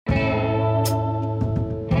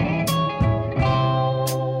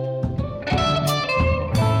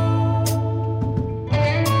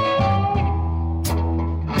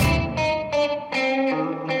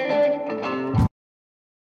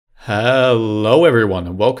Hello everyone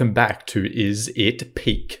and welcome back to Is It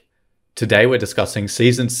Peak? Today we're discussing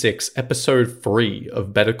Season 6, Episode 3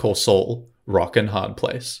 of Better Call Saul, Rockin' Hard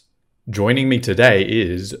Place. Joining me today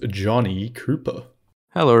is Johnny Cooper.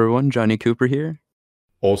 Hello everyone, Johnny Cooper here.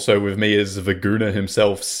 Also with me is Vaguna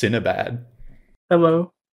himself, Cinebad.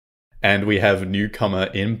 Hello. And we have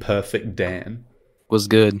newcomer Imperfect Dan. Was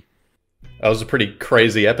good. That was a pretty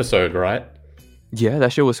crazy episode, right? Yeah,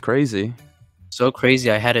 that shit was crazy. So crazy,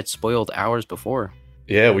 I had it spoiled hours before.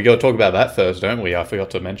 Yeah, we got to talk about that first, don't we? I forgot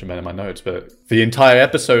to mention that in my notes, but the entire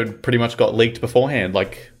episode pretty much got leaked beforehand,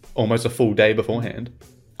 like almost a full day beforehand.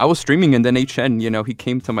 I was streaming and then HN, he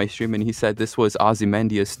came to my stream and he said this was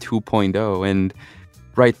Ozymandias 2.0, and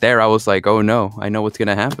right there I was like, oh no, I know what's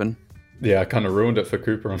gonna happen. Yeah, I kind of ruined it for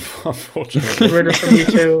Cooper, unfortunately. Ruined it for me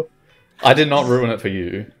too. I did not ruin it for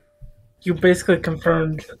you. You basically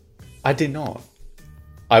confirmed. I did not.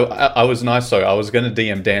 I was nice though. I was going to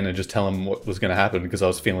DM Dan and just tell him what was going to happen because I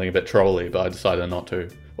was feeling a bit trolly, but I decided not to.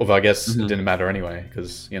 Although I guess it didn't matter anyway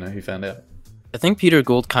because, he found out. I think Peter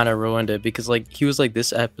Gould kind of ruined it because, he was like,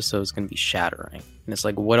 this episode is going to be shattering. And it's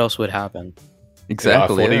like, what else would happen?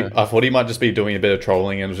 Exactly. Yeah, I thought he might just be doing a bit of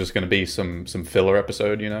trolling and it was just going to be some filler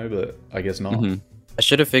episode, but I guess not. I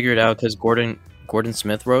should have figured out because Gordon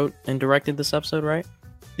Smith wrote and directed this episode, right?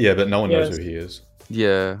 Yeah, but no one knows who he is.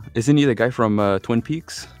 Yeah. Isn't he the guy from Twin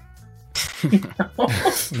Peaks?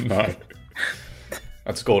 No.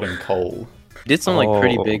 That's Gordon Cole. He did some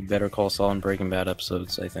pretty big Better Call Saul and Breaking Bad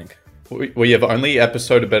episodes, I think. Well, yeah, the only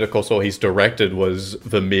episode of Better Call Saul he's directed was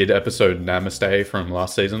the mid-episode Namaste from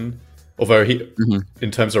last season. Although he,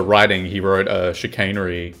 in terms of writing, he wrote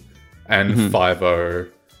Chicanery and 5-0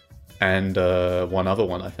 and one other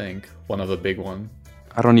one, I think. One other big one.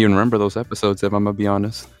 I don't even remember those episodes, if I'm gonna be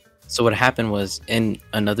honest. So what happened was, in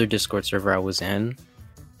another Discord server I was in,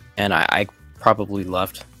 and I probably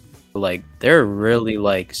left, they're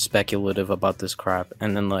really, speculative about this crap.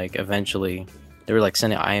 And then, eventually, they were,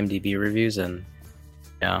 sending IMDb reviews, and,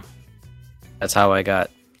 yeah. That's how I got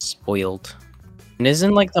spoiled. And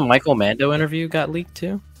isn't, the Michael Mando interview got leaked,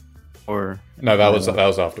 too? Or... No, that was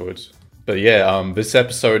afterwards. But yeah, this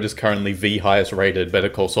episode is currently the highest rated Better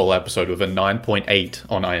Call Saul episode with a 9.8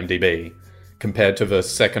 on IMDb, compared to the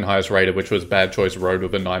second highest rated, which was Bad Choice Road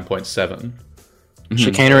with a 9.7.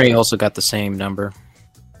 Chicanery also got the same number.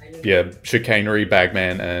 Yeah, Chicanery,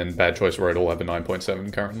 Bagman, and Bad Choice Road all have a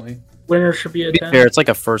 9.7 currently. Winner should be a 10. Fair, it's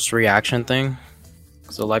a first reaction thing.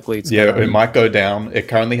 So likely it's... Yeah, it might go down. It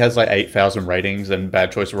currently has 8,000 ratings, and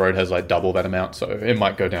Bad Choice Road has double that amount, so it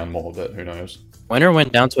might go down more, but who knows. Winner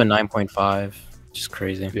went down to a 9.5, which is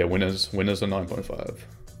crazy. Yeah, Winner's a 9.5.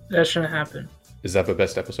 That shouldn't happen. Is that the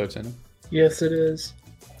best episode, Santa? Yes, it is.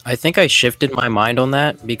 I think I shifted my mind on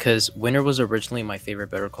that because Winner was originally my favorite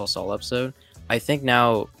Better Call Saul episode. I think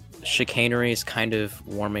now Chicanery is kind of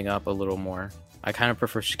warming up a little more. I kind of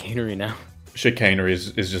prefer Chicanery now. Chicanery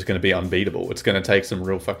is just going to be unbeatable. It's going to take some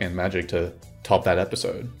real fucking magic to top that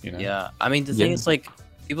episode, Yeah, I mean, the thing is,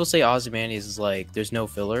 people say Ozymandias is there's no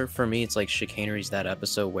filler. For me, it's Chicanery's that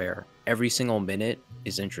episode where every single minute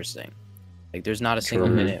is interesting. There's not a single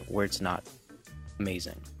minute where it's not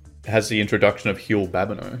amazing. It has the introduction of Huel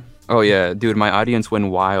Babineau. Oh yeah, dude, my audience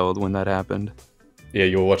went wild when that happened. Yeah,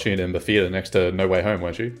 you were watching it in the theater next to No Way Home,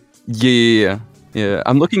 weren't you? Yeah.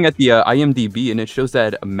 I'm looking at the IMDb and it shows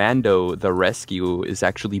that Mando the Rescue is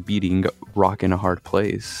actually beating Rock in a Hard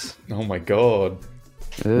Place. Oh my god.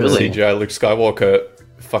 Really? CGI Luke Skywalker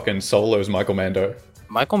fucking solos Michael Mando.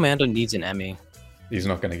 Michael Mando needs an Emmy. He's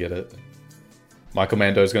not going to get it. Michael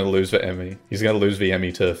Mando's going to lose the Emmy. He's going to lose the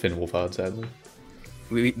Emmy to Finn Wolfhard, sadly.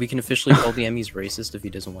 We can officially call the Emmys racist if he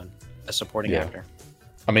doesn't win. A supporting actor.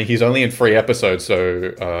 I mean, he's only in 3 episodes,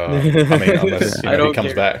 so, unless he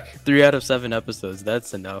comes back. 3 out of 7 episodes,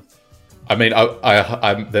 that's enough. I mean,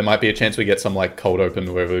 I there might be a chance we get some, cold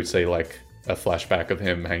open where we see, a flashback of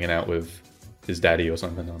him hanging out with his daddy or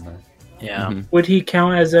something, I don't know. Yeah. Would he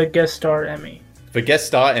count as a guest star Emmy? The guest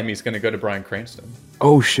star Emmy's going to go to Bryan Cranston.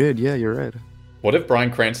 Oh shit, yeah, you're right. What if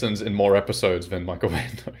Bryan Cranston's in more episodes than Michael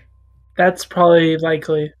Mando? That's probably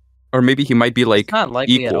likely. Or maybe he might be it's not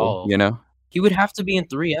likely equal, at all. He would have to be in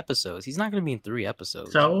 3 episodes. He's not going to be in 3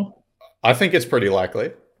 episodes. So? I think it's pretty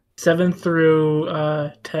likely. 7 through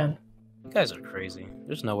 10. You guys are crazy.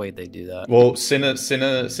 There's no way they do that. Well,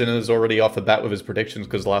 Sinner's already off the bat with his predictions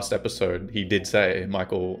because last episode he did say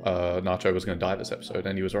Michael Nacho was going to die this episode,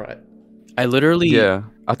 and he was right. I literally... Yeah,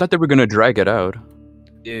 I thought they were going to drag it out.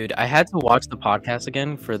 Dude, I had to watch the podcast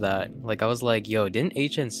again for that. I was like, yo, didn't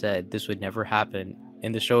HN said this would never happen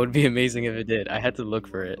and the show would be amazing if it did. I had to look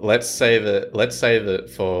for it. Let's save it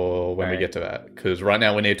for when we Alright. get to that, because right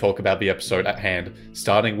now we need to talk about the episode at hand,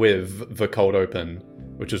 starting with the cold open,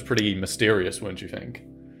 which is pretty mysterious, wouldn't you think?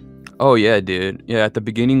 Oh yeah, dude. Yeah, at the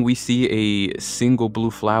beginning we see a single blue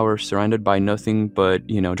flower surrounded by nothing but,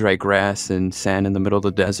 dry grass and sand in the middle of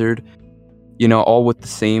the desert. All with the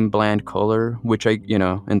same bland color, which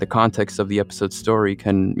in the context of the episode story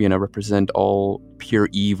can, represent all pure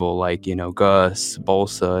evil, like, Gus,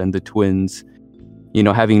 Balsa, and the twins,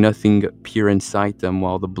 having nothing pure inside them,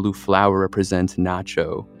 while the blue flower represents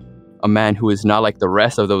Nacho, a man who is not like the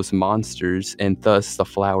rest of those monsters, and thus the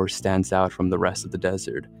flower stands out from the rest of the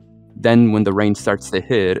desert. Then when the rain starts to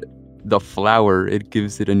hit, the flower, it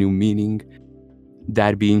gives it a new meaning,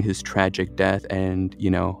 that being his tragic death and,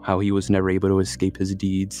 how he was never able to escape his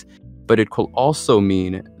deeds. But it could also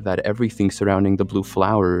mean that everything surrounding the blue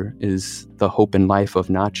flower is the hope and life of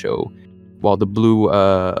Nacho, while the blue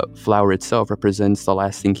flower itself represents the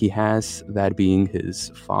last thing he has, that being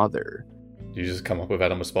his father. You just come up with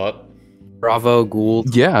that on the spot? Bravo,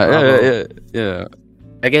 Gould. Yeah.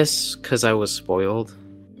 I guess because I was spoiled.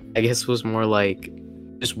 I guess it was more like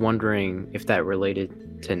just wondering if that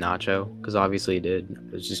related to Nacho, because obviously it did.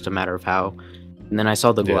 It was just a matter of how. And then I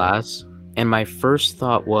saw the glass, and my first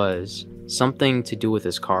thought was something to do with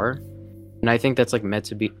his car. And I think that's like meant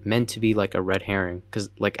to be like a red herring, because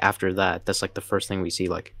like after that, that's like the first thing we see,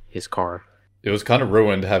 like his car. It was kind of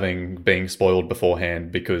ruined being spoiled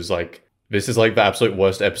beforehand, because like this is like the absolute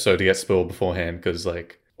worst episode to get spoiled beforehand, because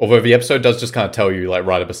like although the episode does just kind of tell you like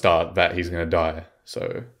right at the start that he's gonna die,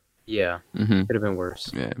 so yeah, mm-hmm. Could have been worse.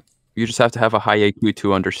 Yeah, you just have to have a high IQ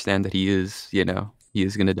to understand that he is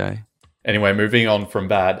gonna die. Anyway, moving on from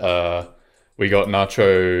that, we got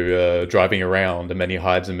Nacho driving around, and then he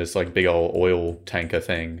hides in this like big old oil tanker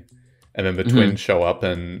thing. And then the twins show up,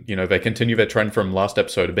 and they continue their trend from last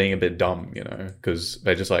episode of being a bit dumb, because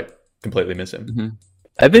they just like completely miss him. Mm-hmm.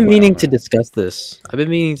 I've been meaning to discuss this.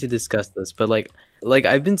 But like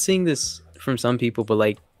I've been seeing this from some people, but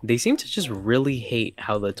like they seem to just really hate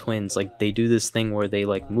how the twins like they do this thing where they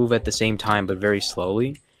like move at the same time but very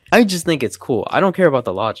slowly. I just think it's cool. I don't care about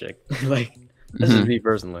the logic. Like this is me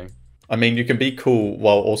personally. I mean, you can be cool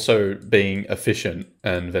while also being efficient,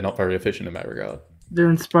 and they're not very efficient in that regard. They're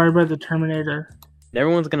inspired by the Terminator.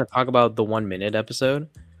 Everyone's gonna talk about the 1 minute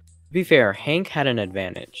episode. To be fair, Hank had an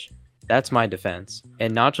advantage. That's my defense.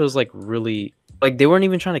 And Nacho's like really like they weren't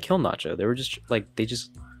even trying to kill Nacho. They were just like they just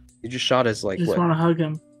shot his like Just want to hug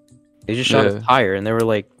him. They just shot his tire, and they were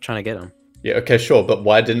like trying to get him. Yeah, okay, sure, but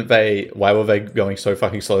why were they going so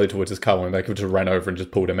fucking slowly towards his car when they could just run over and just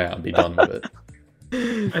pulled him out and be done with it?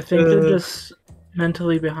 I think they're just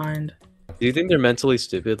mentally behind. Do you think they're mentally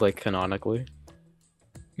stupid, like canonically?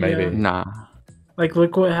 Maybe. Yeah. Nah. Like,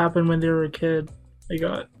 look what happened when they were a kid. They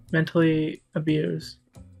got mentally abused.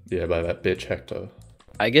 Yeah, by that bitch Hector.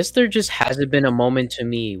 I guess there just hasn't been a moment to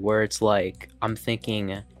me where it's like I'm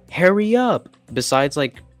thinking, hurry up. Besides,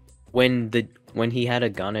 like when he had a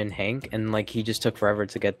gun in Hank, and like he just took forever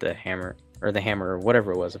to get the hammer or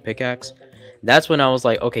whatever it was, a pickaxe. That's when I was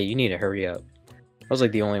like, okay, you need to hurry up. That was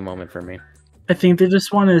like the only moment for me. I think they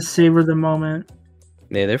just want to savor the moment.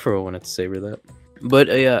 Yeah, therefore wanted to savor that. But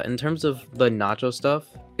yeah, in terms of the Nacho stuff,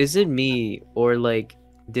 is it me or like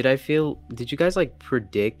did you guys like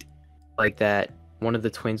predict like that one of the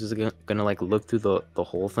twins was gonna like look through the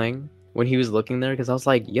whole thing when he was looking there? Because I was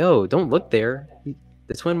like, yo, don't look there.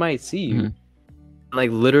 The twin might see you. Mm-hmm.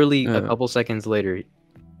 Like literally a couple seconds later,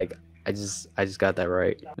 like I just got that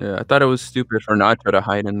right. Yeah, I thought it was stupid for Nacho to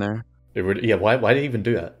hide in there. Why did he even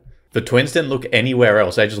do that? The twins didn't look anywhere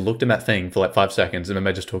else. They just looked in that thing for like 5 seconds, and then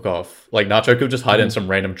they just took off. Like Nacho could just hide in some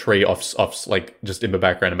random tree off like just in the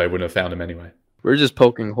background, and they wouldn't have found him anyway. We're just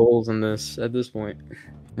poking holes in this at this point.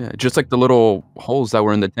 Yeah, just like the little holes that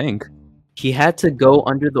were in the tank. He had to go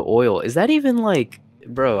under the oil. Is that even like,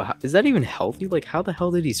 bro? Is that even healthy? Like, how the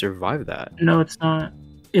hell did he survive that? No, it's not.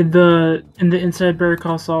 In the Inside Better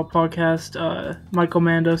Call Saul podcast, Michael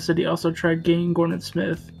Mando said he also tried getting Gordon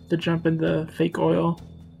Smith to jump in the fake oil,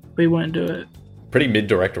 but he wouldn't do it. Pretty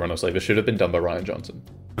mid-director, honestly. This should have been done by Rian Johnson.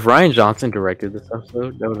 If Rian Johnson directed this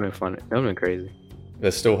episode, that would have been fun. That would have been crazy.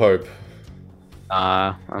 There's still hope.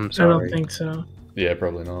 I'm sorry. I don't think so. Yeah,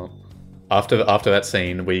 probably not. After that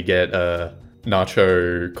scene, we get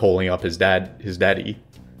Nacho calling up his daddy.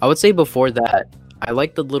 I would say before that, I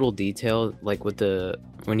like the little detail, like with I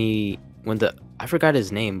forgot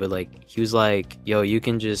his name, but like he was like, yo, you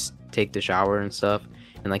can just take the shower and stuff,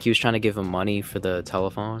 and like he was trying to give him money for the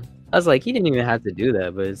telephone. I was like, he didn't even have to do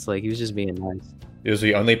that, but it's like he was just being nice. He was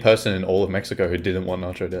the only person in all of Mexico who didn't want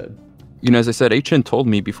Nacho dead. As I said, H.N. told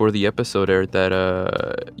me before the episode aired that,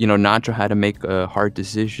 Nacho had to make a hard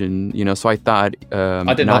decision, so I thought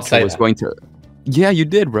I did Nacho not say was that. going to... Yeah, you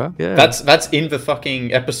did, bro. Yeah. That's in the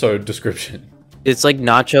fucking episode description. It's like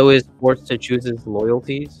Nacho is forced to choose his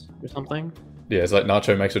loyalties or something. Yeah, it's like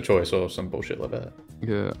Nacho makes a choice or some bullshit like that.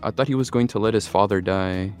 Yeah, I thought he was going to let his father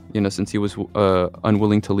die, since he was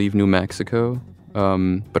unwilling to leave New Mexico.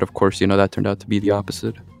 But of course, that turned out to be the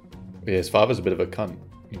opposite. Yeah, his father's a bit of a cunt,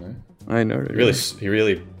 I know. He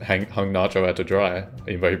really hung Nacho out to dry,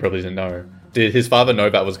 even though he probably didn't know. Did his father know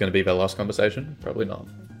that was going to be their last conversation? Probably not.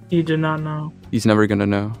 He did not know. He's never gonna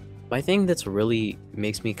know. My thing that's really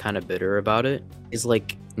makes me kind of bitter about it is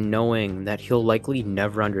like knowing that he'll likely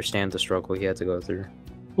never understand the struggle he had to go through.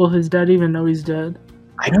 Will his dad even know he's dead?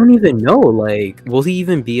 I don't even know. Like, will he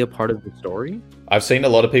even be a part of the story? I've seen a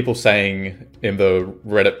lot of people saying in the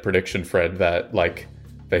Reddit prediction thread that, like,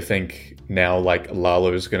 they think now, like,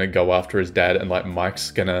 Lalo's gonna go after his dad and, like,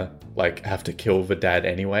 Mike's gonna, like, have to kill the dad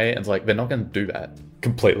anyway. And it's like, they're not gonna do that.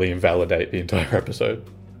 Completely invalidate the entire episode.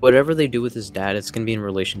 Whatever they do with his dad, it's gonna be in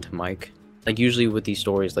relation to Mike. Like, usually with these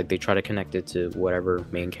stories, like, they try to connect it to whatever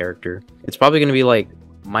main character. It's probably gonna be, like,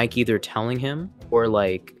 Mike either telling him or,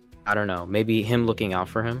 like, I don't know, maybe him looking out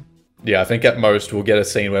for him. Yeah, I think at most we'll get a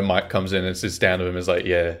scene where Mike comes in and sits down to him and is like,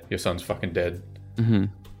 yeah, your son's fucking dead. Mm-hmm.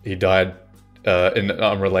 He died in an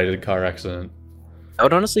unrelated car accident. That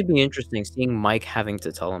would honestly be interesting, seeing Mike having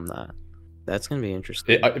to tell him that. That's gonna be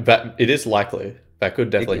interesting. It is likely. That could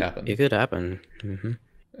definitely happen. It could happen. Mm-hmm.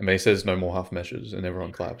 And he says no more half measures and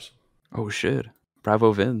everyone claps. Oh shit.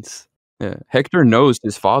 Bravo Vince. Yeah. Hector knows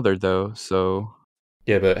his father though, so...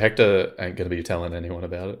 Yeah, but Hector ain't gonna be telling anyone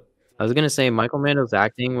about it. I was gonna say, Michael Mando's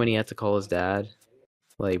acting when he had to call his dad.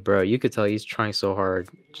 Like, bro, you could tell he's trying so hard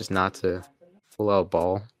just not to pull out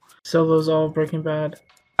ball. Solo's all Breaking Bad.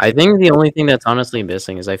 I think the only thing that's honestly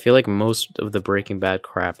missing is I feel like most of the Breaking Bad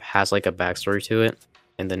crap has like a backstory to it,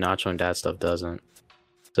 and the Nacho and Dad stuff doesn't.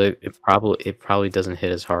 So it probably doesn't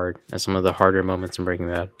hit as hard as some of the harder moments in Breaking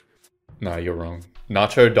Bad. No, you're wrong.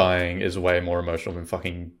 Nacho dying is way more emotional than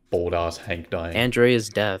fucking bald-ass Hank dying. Andrea's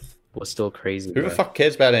death was still crazy. Who the fuck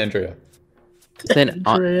cares about Andrea? Then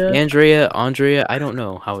Andrea, I don't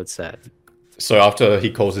know how it's said. So after he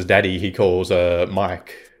calls his daddy, he calls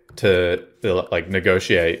Mike to like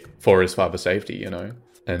negotiate for his father's safety,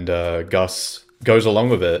 And Gus goes along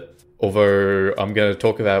with it. Although I'm going to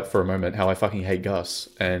talk about for a moment how I fucking hate Gus,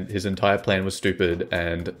 and his entire plan was stupid,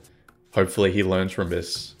 and hopefully he learns from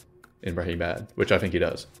this in Breaking Bad, which I think he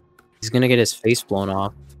does. He's gonna get his face blown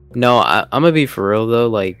off. No, I'm gonna be for real though.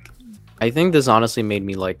 Like, I think this honestly made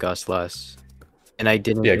me like Gus less, and I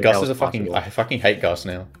didn't. Yeah, think Gus that is was possible. I fucking hate Gus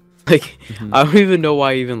now. Like, I don't even know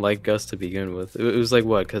why I even liked Gus to begin with. It was like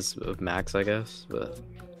what, because of Max, I guess, but.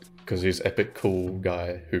 Because he's epic cool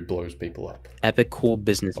guy who blows people up. Epic cool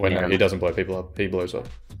businessman. Wait, no, he doesn't blow people up. He blows up.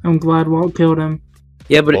 I'm glad Walt killed him.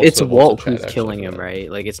 Yeah, but it's Walt who's Chad, killing him, actually.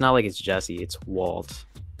 right? Like, it's not like it's Jesse, it's Walt.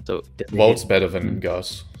 So Walt's better than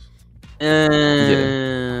Gus.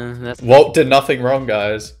 That's Walt did nothing wrong,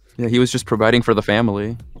 guys. Yeah, he was just providing for the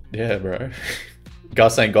family. Yeah, bro.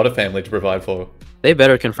 Gus ain't got a family to provide for. They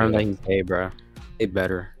better confirm that he's gay, bro. They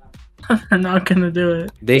better. They're not gonna do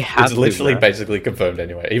it. They have It's to, literally bro. basically confirmed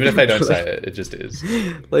anyway. Even if they don't say it, it just is.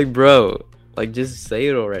 Like, bro, like, just say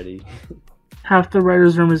it already. Half the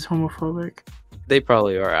writers' room is homophobic. They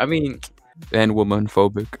probably are. I mean, And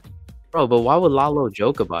woman-phobic. bro, but why would Lalo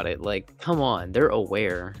joke about it? Like, come on, they're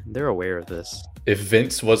aware. They're aware of this. If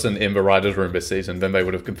Vince wasn't in the writer's room this season, then they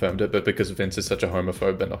would have confirmed it. But because Vince is such a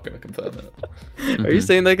homophobe, they're not going to confirm it. Are you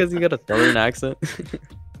saying that because he got a southern accent?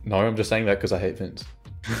 No, I'm just saying that because I hate Vince.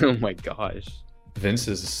 Oh my gosh. Vince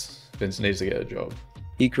needs to get a job.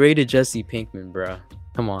 He created Jesse Pinkman, bro.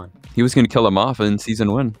 Come on. He was going to kill him off in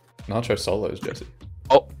season 1. Nacho Solo's Jesse.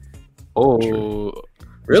 Oh, He's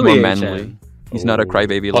really? more manly. He's not a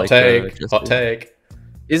crybaby Hot like take. Jesse. Hot take.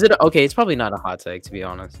 Is it okay? It's probably not a hot take, to be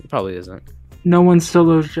honest. It probably isn't. No one still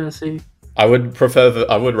loves Jesse. I would rather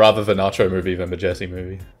the Nacho movie than the Jesse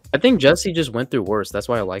movie. I think Jesse just went through worse. That's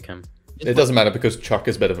why I like him. It doesn't matter because Chuck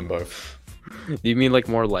is better than both. Do you mean like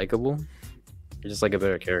more likable? Or just like a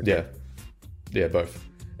better character? Yeah, both.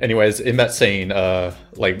 Anyways, in that scene,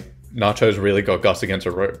 like Nacho's really got Gus against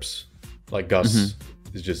the ropes. Like Gus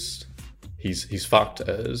is just he's fucked,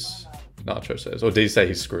 as Nacho says, or did he say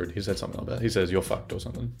he's screwed? He said something like that. He says you're fucked or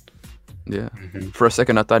something. Yeah. For a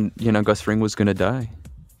second, I thought, Gus Fring was going to die.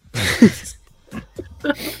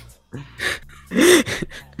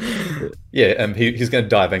 Yeah, and he's going to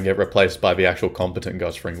die then get replaced by the actual competent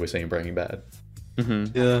Gus Fring we're seeing in Breaking Bad.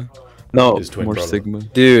 Yeah. No, His twin More brother. Sigma.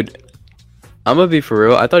 dude. I'm gonna be for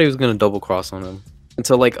real. I thought he was gonna double cross on him.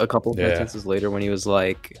 Until like a couple Yeah. sentences later when he was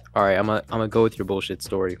like, all right, I'm gonna go with your bullshit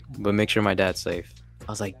story, but make sure my dad's safe.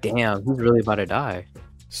 I was like, damn, he's really about to die.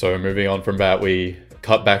 So moving on from that, we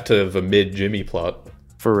cut back to the mid Jimmy plot.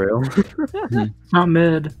 For real. It's not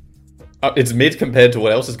mid. It's mid compared to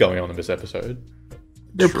what else is going on in this episode.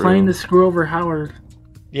 They're True. playing to screw over Howard.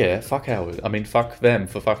 Yeah, fuck Howard. I mean, fuck them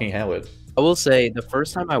for fucking Howard. I will say the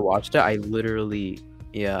first time I watched it, I literally,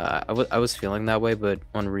 yeah, I was feeling that way, but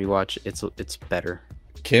on rewatch, it's better.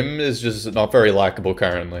 Kim is just not very likable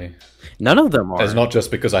currently. None of them are. It's not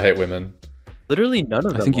just because I hate women. Literally none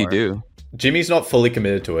of them I think are. you do. Jimmy's not fully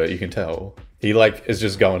committed to it, you can tell. He like is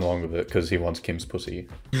just going along with it because he wants Kim's pussy.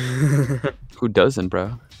 Who doesn't,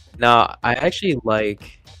 bro? No, I actually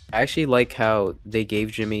like how they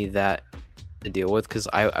gave Jimmy that to deal with, because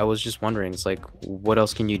I was just wondering, it's like, what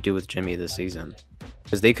else can you do with Jimmy this season?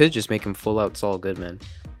 Because they could just make him full out Saul Goodman,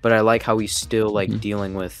 but I like how he's still like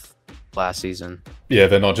dealing with last season. Yeah,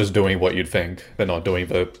 they're not just doing what you'd think. They're not doing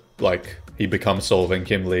the like he becomes Saul and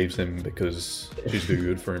Kim leaves him because she's too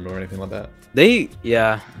good for him or anything like that.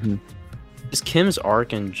 Just Kim's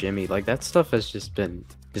arc and Jimmy, like that stuff has just been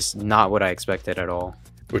just not what I expected at all.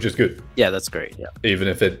 Which is good, Yeah, that's great. Yeah. even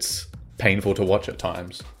if it's painful to watch at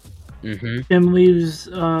times. Kim leaves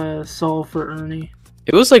Saul for Ernie.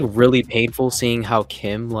 It was like really painful seeing how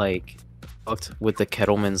Kim like fucked with the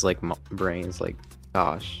Kettleman's like brains. Like,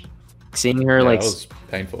 gosh, seeing her Yeah, like that was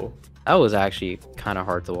painful. that was actually kind of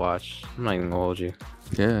hard to watch. I'm not even gonna hold you.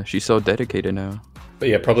 Yeah, she's so dedicated now. But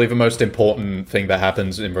yeah, probably the most important thing that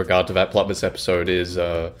happens in regard to that plot this episode is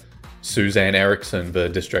Suzanne Erickson, the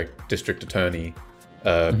district attorney,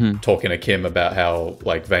 talking to Kim about how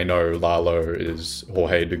like they know Lalo is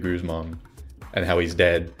Jorge de Guzman and how he's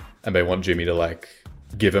dead, and they want Jimmy to like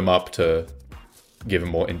give him up to give him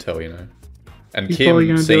more intel, you know. And He's probably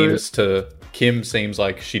gonna Kim seems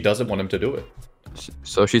like she doesn't want him to do it.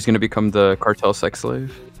 So she's gonna become the cartel sex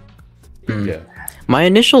slave. Yeah. My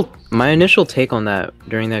initial take on that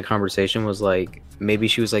during that conversation was like maybe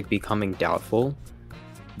she was like becoming doubtful,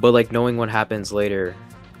 but like knowing what happens later,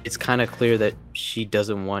 it's kind of clear that she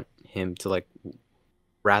doesn't want him to like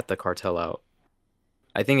rat the cartel out.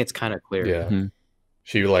 I think it's kind of clear. Yeah.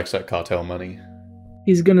 She likes that cartel money.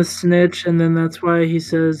 He's gonna snitch, and then that's why he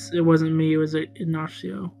says it wasn't me, it was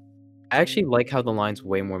Ignacio. I actually like how the line's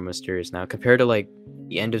way more mysterious now compared to like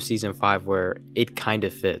the end of season 5 where it kind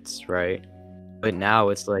of fits, right? But now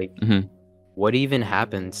it's like, what even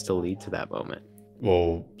happens to lead to that moment?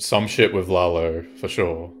 Well, some shit with Lalo, for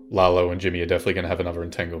sure. Lalo and Jimmy are definitely going to have another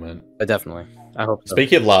entanglement. Definitely. I hope so.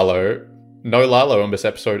 Speaking of Lalo, no Lalo on this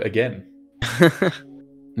episode again. Yeah,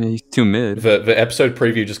 he's too mid. The episode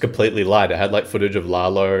preview just completely lied. It had like footage of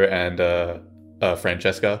Lalo and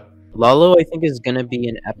Francesca. Lalo, I think, is going to be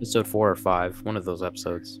in episode 4 or 5, one of those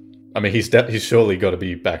episodes. I mean, he's surely got to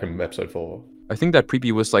be back in episode 4. I think that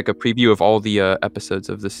preview was like a preview of all the episodes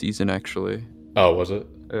of the season, actually. Oh, was it?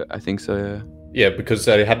 I think so, yeah. Yeah, because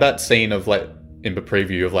they had that scene of like in the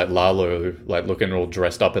preview of like Lalo like looking all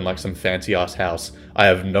dressed up in like some fancy ass house. I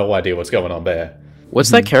have no idea what's going on there.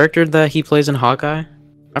 What's that character that he plays in Hawkeye?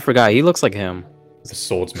 I forgot. He looks like him. The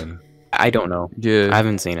swordsman. I don't know. Yeah. I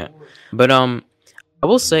haven't seen it. But I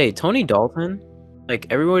will say Tony Dalton, like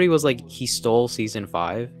everybody was like he stole season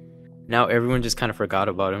 5. Now everyone just kind of forgot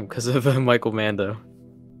about him because of Michael Mando.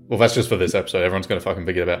 Well, that's just for this episode. Everyone's going to fucking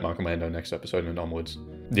forget about Michael Mando next episode and onwards.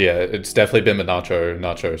 Yeah, it's definitely been the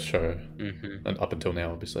Nacho show. And up until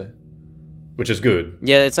now, obviously. Which is good.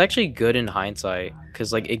 Yeah, it's actually good in hindsight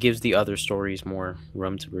because like it gives the other stories more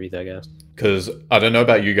room to breathe, I guess. Because I don't know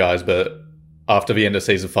about you guys, but after the end of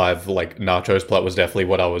season 5, like Nacho's plot was definitely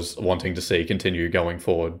what I was wanting to see continue going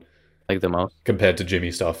forward. Like the most. Compared to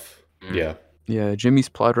Jimmy's stuff. Yeah. Yeah, Jimmy's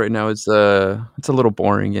plot right now is it's a little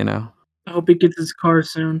boring, you know. I hope he gets his car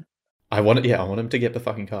soon. I want him to get the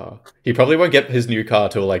fucking car. He probably won't get his new car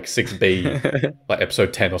till like 6B, like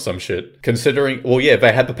episode 10 or some shit. Considering, well, yeah,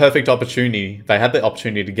 they had the perfect opportunity. They had the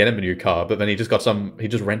opportunity to get him a new car, but then he just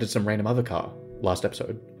rented some random other car last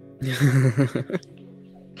episode. I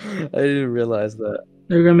didn't realize that.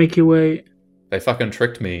 They're gonna make you wait. They fucking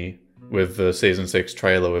tricked me with the season 6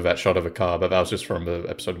 trailer with that shot of a car, but that was just from the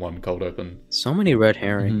episode 1 cold open. So many red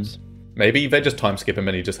herrings. Maybe they just time skip him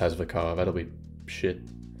and he just has the car. That'll be shit.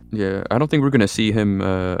 Yeah, I don't think we're gonna see him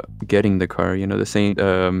getting the car. You know, the same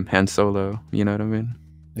Han Solo. You know what I mean?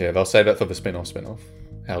 Yeah, they'll save that for the spin-off.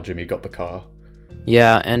 How Jimmy got the car.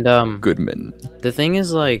 Yeah, and Goodman. the thing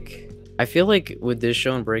is, like, I feel like with this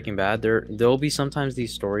show and Breaking Bad, there'll be sometimes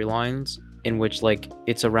these storylines in which like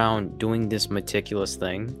it's around doing this meticulous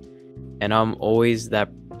thing, and I'm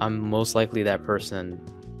most likely that person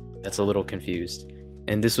that's a little confused.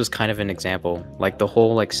 and this was kind of an example. Like the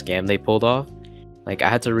whole like scam they pulled off. Like I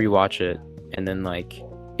had to rewatch it, and then like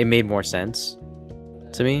it made more sense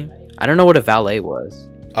to me. I don't know what a valet was.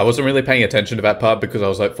 I wasn't really paying attention to that part because I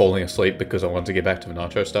was like falling asleep because I wanted to get back to the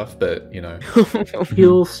nacho stuff. But you know,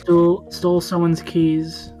 Huel stole someone's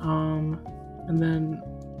keys, and then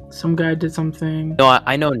some guy did something. No,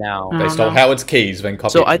 I know now. they stole Howard's keys, then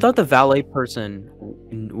copied. So I thought the valet person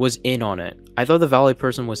was in on it. I thought the valet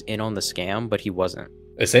person was in on the scam, but he wasn't.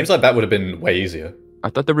 It seems like that would have been way easier. I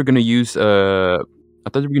thought they were gonna use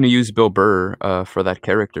Bill Burr for that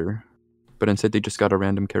character, but instead they just got a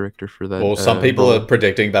random character for that. Well, some people role. are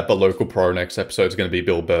predicting that the local pro next episode is going to be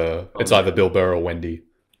Bill Burr. It's either Bill Burr or Wendy.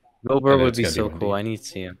 Bill Burr And would it's be gonna be so Wendy. cool. I need to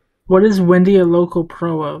see him. What is Wendy a local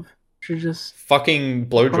pro of? She just Fucking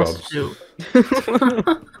blowjobs. prostitute.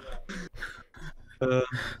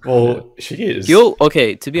 Well, she is.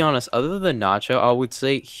 Okay, to be honest, other than Nacho, I would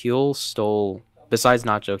say Huel stole. Besides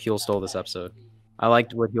Nacho, Huel stole this episode. I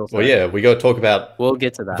liked what Huel said. Well, yeah, we got to talk about We'll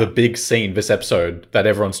get to that. the big scene this episode that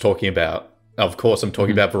everyone's talking about. Of course, I'm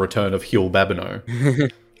talking about the return of Huel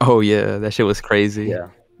Babineau. Oh yeah, that shit was crazy. Yeah.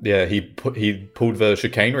 Yeah, he pulled the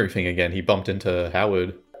chicanery thing again. He bumped into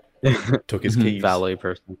Howard, took his keys. Valet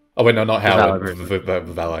person. Oh wait, no, not Howard. valet The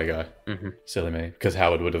valet guy. Mm-hmm. Silly me, because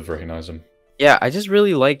Howard would have recognized him. Yeah, I just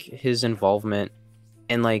really like his involvement,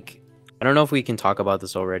 and like, I don't know if we can talk about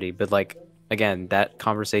this already, but like, again, that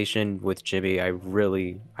conversation with Jimmy, I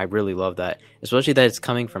really love that, especially that it's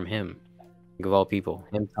coming from him, like, of all people.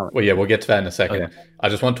 Him telling. Well, yeah, we'll get to that in a second. Okay. I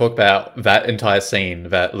just want to talk about that entire scene,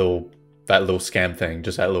 that little scam thing,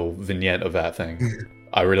 just that little vignette of that thing.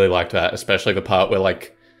 I really liked that, especially the part where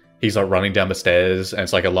like he's like running down the stairs and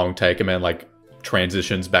it's like a long take, and then like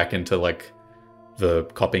transitions back into like the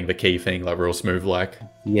copying the key thing, like real smooth, like. I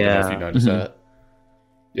don't know if you Yeah, noticed that.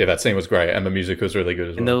 Yeah, that scene was great, and the music was really good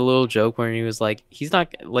as and the well. little joke where he was like, he's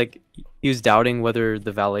not like, he was doubting whether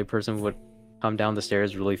the valet person would come down the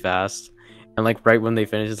stairs really fast, and like right when they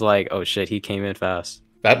finished, it's like, oh shit, he came in fast.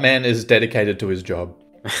 That man is dedicated to his job,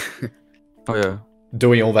 Oh yeah.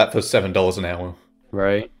 doing all that for $7 an hour.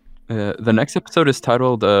 Right. The next episode is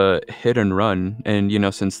titled Hit and Run, and you know,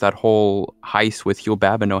 since that whole heist with Huel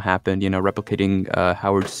Babineau happened, you know, replicating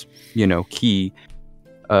Howard's, you know, key,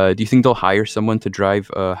 do you think they'll hire someone to drive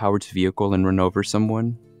Howard's vehicle and run over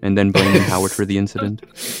someone, and then blame Howard for the incident?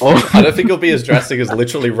 I don't think it'll be as drastic as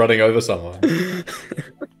literally running over someone.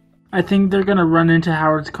 I think they're gonna run into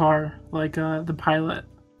Howard's car, like the pilot.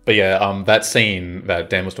 But yeah, that scene that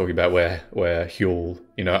Dan was talking about where Huel,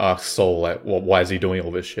 you know, asks Saul, like, well, why is he doing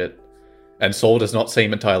all this shit? And Saul does not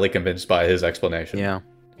seem entirely convinced by his explanation. Yeah.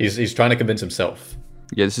 He's trying to convince himself.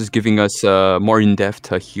 Yeah, this is giving us more in depth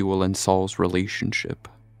to Huel and Saul's relationship.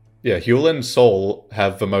 Yeah, Huel and Saul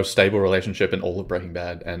have the most stable relationship in all of Breaking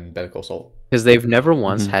Bad and Better Call Saul. Because they've never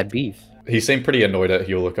once had beef. He seemed pretty annoyed at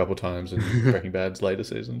Huel a couple times in Breaking Bad's later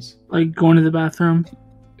seasons. Like going to the bathroom.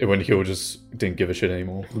 When Huel just didn't give a shit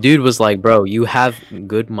anymore. Dude was like, bro, you have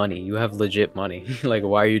good money. You have legit money. Like,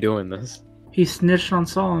 why are you doing this? He snitched on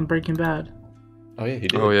Saul in Breaking Bad. Oh yeah, he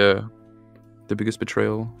did. Oh yeah, the biggest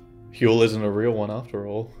betrayal. Huel isn't a real one after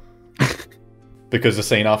all. Because the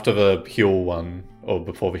scene after the Huel one, or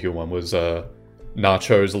before the Huel one, was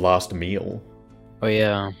Nacho's last meal. Oh,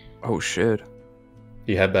 yeah. Oh shit.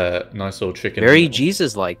 He had that nice little chicken. Very meal.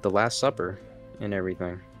 Jesus-like, the Last Supper and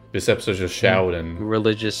everything. This episode's just showered in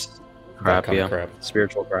Religious that crap, kind yeah. of crap.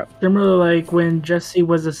 Spiritual crap. Similar like when Jesse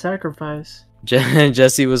was a sacrifice.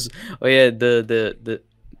 Jesse was... Oh, yeah, that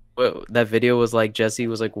video was like, Jesse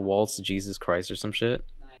was like Walt's Jesus Christ or some shit.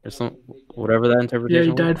 Or some... Whatever that Yeah, interpretation he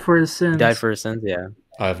was. died for his sins. He died for his sins, yeah.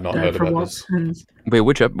 I have not Died heard for about Walt's this. sins. Wait,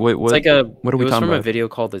 which wait, what? It's like a... What are we it was talking from a about? video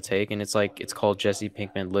called The Take, and it's called Jesse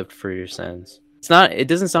Pinkman Lived for Your Sins. It's not... It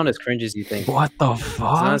doesn't sound as cringe as you think. What the It's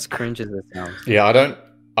not as fuck? cringe as it sounds. Yeah,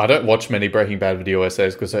 I don't watch many Breaking Bad video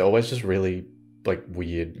essays because they're always just really like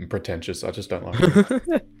weird and pretentious. I just don't like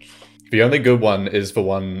them. The only good one is the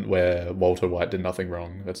one where Walter White did nothing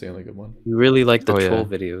wrong. That's the only good one. You really like the Oh, yeah. troll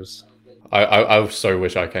videos. I so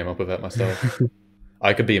wish I came up with that myself.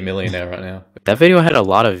 I could be a millionaire right now. That video had a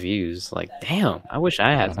lot of views. Like, damn, I wish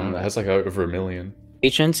I had some of It that. has like over 1 million.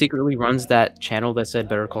 HN secretly runs that channel that said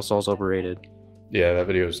Better Call Saul's overrated. Yeah, that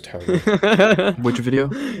video is terrible. Which video?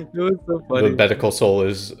 It was so The funny. Better Call Saul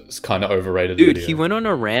is kind of overrated. Dude, video. he went on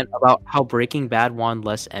a rant about how Breaking Bad won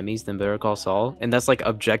less Emmys than Better Call Saul, and that's like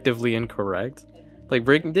objectively incorrect. Like,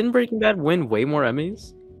 didn't Breaking Bad win way more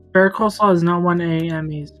Emmys? Better Call Saul has not won any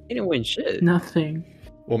Emmys. He didn't win shit. Nothing.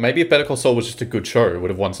 Well, maybe if Better Call Saul was just a good show, it would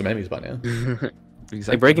have won some Emmys by now. Exactly.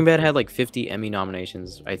 Like, Breaking Bad had like 50 Emmy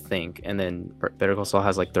nominations, I think, and then Better Call Saul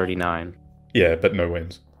has like 39. Yeah, but no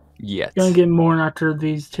wins. Yet. Gonna get more after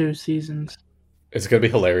these 2 seasons. It's gonna be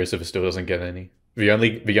hilarious if it still doesn't get any. The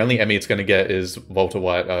only Emmy it's gonna get is Walter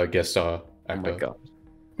White, guest star actor. Oh my god.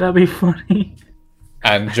 That'd be funny.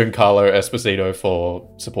 And Giancarlo Esposito for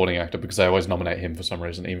supporting actor, because I always nominate him for some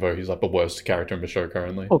reason, even though he's like the worst character in the show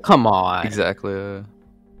currently. Oh come on. Exactly.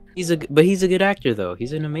 He's a good actor though.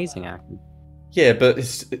 He's an amazing actor. Yeah, but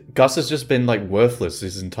Gus has just been like worthless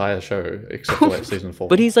his entire show, except for like season 4.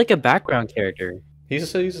 But he's like a background character.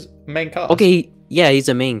 He's main cast. Okay, yeah, he's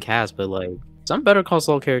a main cast, but like some Better Call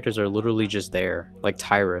Saul characters are literally just there, like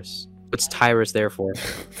Tyrus. What's Tyrus there for?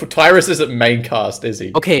 For Tyrus isn't main cast, is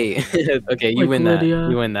he? Okay, okay, you Like win Lydia. that.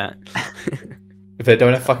 You win that. If they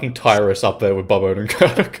don't have fucking Tyrus up there with Bob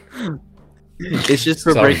Odenkirk. It's just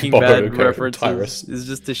for Sorry, Breaking Bob Bad Odenkirk and references. Tyrus. It's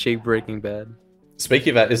just to shape Breaking Bad. Speaking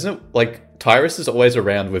of that, isn't it like Tyrus is always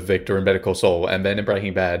around with Victor in Better Call Saul, and then in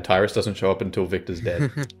Breaking Bad, Tyrus doesn't show up until Victor's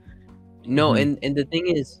dead. No, Mhm. and the thing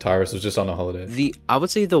is, Tyrus was just on a holiday. I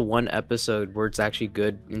would say the one episode where it's actually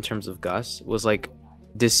good in terms of Gus was like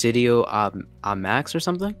Decidio Max or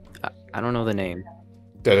something. I don't know the name.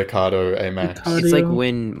 Dedicado Amax. Dedicado. It's like Audio.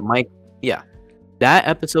 when Mike, yeah, that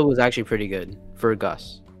episode was actually pretty good for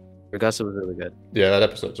Gus. For Gus, it was really good. Yeah, that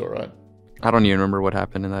episode's alright. I don't even remember what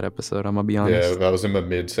happened in that episode. I'm gonna be honest. Yeah, that was in the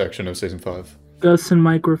mid section of season 5. Gus and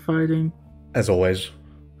Mike were fighting, As always.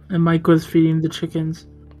 and Mike was feeding the chickens.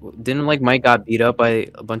 Didn't like Mike got beat up by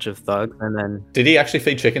a bunch of thugs, and then Did he actually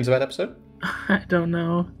feed chickens in that episode? I don't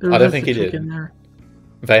know. There I was don't just think a he did. chicken there.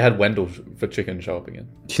 They had Wendell for chicken show up again.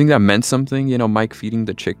 Do you think that meant something? You know, Mike feeding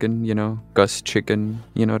the chicken. You know, Gus chicken.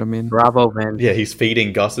 You know what I mean? Bravo Vince. Yeah, he's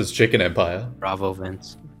feeding Gus's chicken empire. Bravo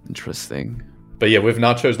Vince. Interesting. But yeah, with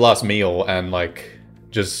Nacho's last meal and like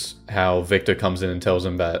just how Victor comes in and tells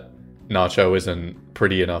him that Nacho isn't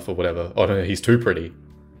pretty enough or whatever. Oh no, he's too pretty.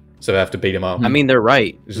 So they have to beat him up. I mean, they're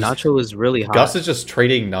right. It's just- Nacho is really hot. Gus is just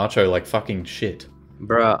treating Nacho like fucking shit.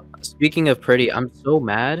 Bruh, speaking of pretty, I'm so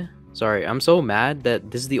mad. Sorry, I'm so mad that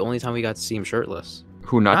this is the only time we got to see him shirtless.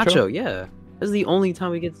 Who, Nacho? Yeah. This is the only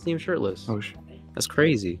time we get to see him shirtless. Oh, That's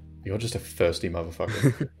crazy. You're just a thirsty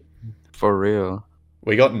motherfucker. for real.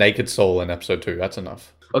 We got Naked Soul in episode 2. That's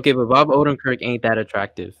enough. Okay, but Bob Odenkirk ain't that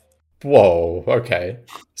attractive. Whoa, okay.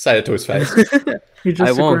 Say it to his face. He's just I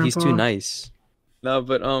a won't. He's too grandpa. nice. No,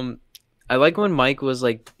 but I like when Mike was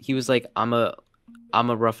like, he was like, I'ma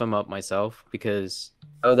rough him up myself because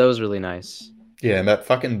that was really nice. Yeah, and that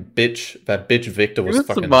bitch Victor was, He was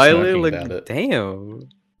fucking smiling smirking like, about it. damn,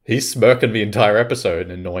 He's smirking the entire episode,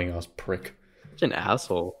 an annoying ass prick. such an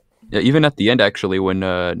asshole. Yeah, even at the end, actually, when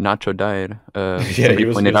Nacho died, Yeah, somebody he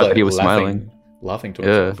was, pointed out that he was smiling. Laughing to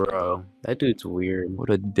Yeah. himself. Bro, that dude's weird. What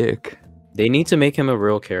a dick. They need to make him a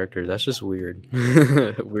real character. That's just weird.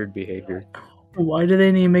 Weird behavior. Why do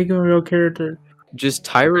they need to make him a real character? Just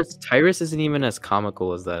Tyrus isn't even as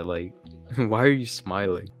comical as that. Like, why are you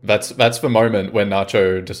smiling? That's the moment when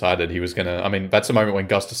Nacho decided he was gonna. I mean, that's the moment when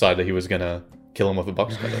Gus decided he was gonna kill him with a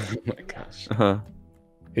box cutter. Oh my gosh. Uh-huh.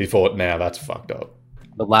 He thought, "Now that's fucked up."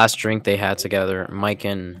 The last drink they had together, Mike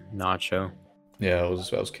and Nacho. Yeah,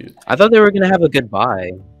 that was cute. I thought they were gonna have a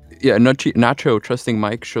goodbye. Yeah, Nacho trusting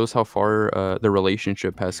Mike shows how far the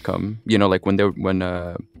relationship has come. You know, like when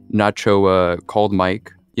Nacho called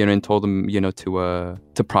Mike, you know, and told him, you know,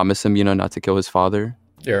 to promise him, you know, not to kill his father.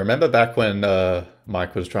 Yeah, remember back when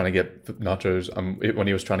Mike was trying to get Nacho's when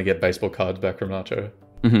he was trying to get baseball cards back from Nacho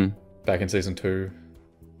Mm-hmm. back in season 2.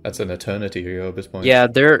 That's an eternity ago at this point. Yeah,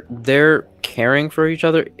 they're caring for each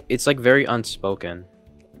other. It's like very unspoken.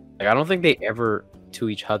 Like I don't think they ever to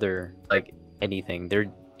each other like anything.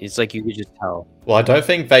 It's like you could just tell. Well, I don't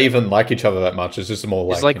think they even like each other that much. It's just more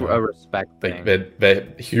like It's like you know, a respect thing. they're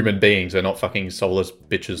human beings. They're not fucking soulless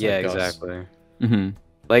bitches. Yeah, like us. exactly. Mm-hmm.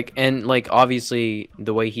 Like and like obviously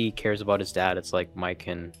the way he cares about his dad, it's like I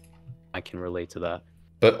can relate to that.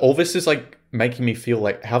 But all this is like making me feel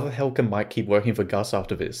like, how the hell can Mike keep working for Gus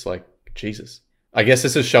after this? Like, Jesus. I guess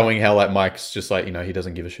this is showing how like Mike's just like, you know, he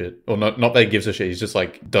doesn't give a shit. Or not that he gives a shit. He's just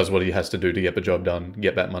like does what he has to do to get the job done,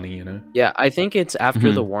 get that money, you know. Yeah, I think it's after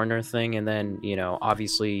Mhm. the Warner thing, and then you know,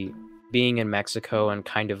 obviously being in Mexico and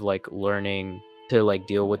kind of like learning to like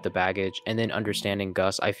deal with the baggage, and then understanding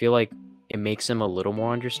Gus. I feel like it makes him a little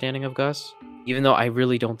more understanding of Gus, even though I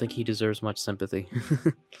really don't think he deserves much sympathy.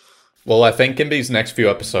 Well, I think in these next few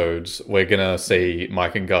episodes, we're gonna see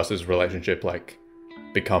Mike and Gus's relationship like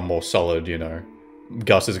become more solid. You know,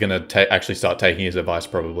 Gus is gonna actually start taking his advice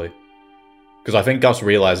probably, because I think Gus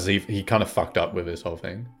realizes he kind of fucked up with this whole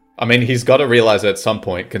thing. I mean, he's got to realize at some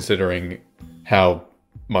point, considering how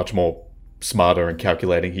much more smarter and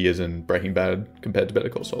calculating he is in Breaking Bad compared to Better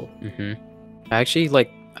Call Saul. I actually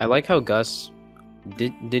I like how Gus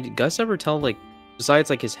did Gus ever tell like besides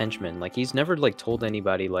like his henchmen, like he's never like told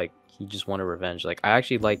anybody like he just wanted revenge. Like I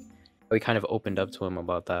actually like how he kind of opened up to him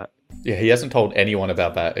about that. Yeah, he hasn't told anyone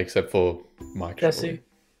about that except for Mike. Jesse.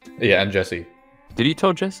 Surely. Yeah, and Jesse. Did he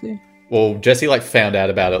tell Jesse? Well, Jesse like found out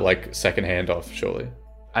about it like secondhand off, surely.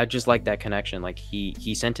 I just like that connection. Like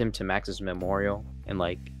he sent him to Max's memorial and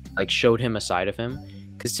like showed him a side of him.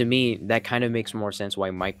 Because to me, that kind of makes more sense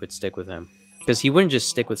why Mike would stick with him. Because he wouldn't just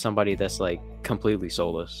stick with somebody that's like completely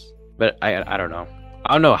soulless. But I don't know.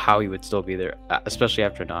 I don't know how he would still be there, especially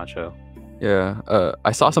after Nacho. Yeah,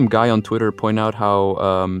 I saw some guy on Twitter point out how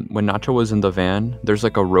when Nacho was in the van, there's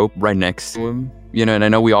like a rope right next to him. You know, and I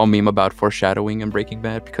know we all meme about foreshadowing in Breaking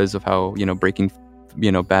Bad because of how, you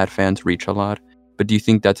know, Bad fans reach a lot. But do you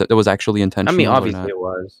think that was actually intentional? I mean, obviously it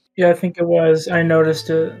was. Yeah, I think it was. I noticed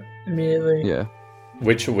it immediately. Yeah.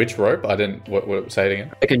 Which rope? I didn't. What? Say it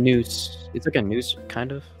again. Like a noose. It's like a noose,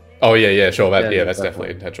 kind of. Oh yeah, sure. That's exactly. definitely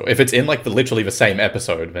intentional. If it's in like literally the same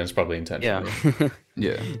episode, then it's probably intentional. Yeah.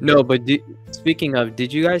 Yeah. No, but speaking of,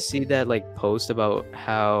 did you guys see that like post about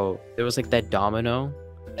how there was like that domino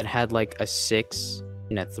that had like a 6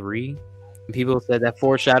 and a 3? And people said that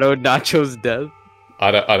foreshadowed Nacho's death. I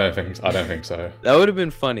don't think so. That would have been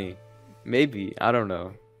funny. Maybe. I don't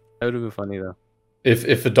know. That would have been funny though.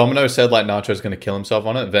 If the domino said like Nacho's gonna kill himself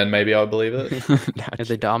on it, then maybe I would believe it. If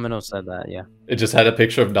the domino said that, yeah. It just had a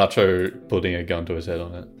picture of Nacho putting a gun to his head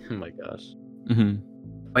on it. Oh my gosh. Mm-hmm.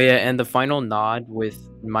 Oh yeah, and the final nod with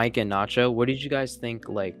Mike and Nacho, what did you guys think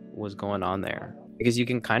like was going on there? Because you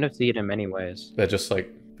can kind of see it in many ways. They just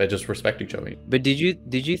respect each other. But did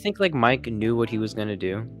you think like Mike knew what he was gonna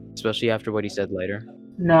do, especially after what he said later?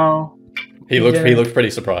 No. He looked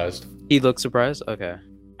pretty surprised. He looked surprised. Okay.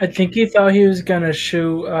 I think he thought he was gonna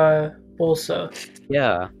shoot Bolsa.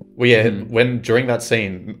 Yeah. Well, yeah. When during that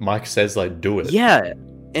scene, Mike says like, "Do it." Yeah.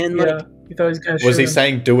 And Yeah, like, he thought he was gonna shoot Was he him.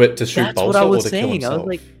 saying do it to shoot that's Bolsa what I was or to kill saying. I himself? was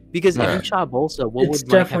like, because if No. he shot Bolsa, what It's would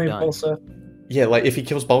Mike have definitely done? Bolsa. Yeah, like if he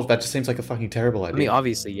kills Bolsa, that just seems like a fucking terrible I idea. mean,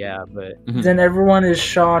 obviously, yeah, but Then everyone is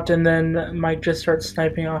shot, and then Mike just starts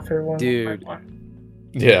sniping off everyone. Dude. one by one.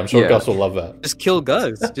 Yeah, I'm sure Yeah. Gus will love that. just kill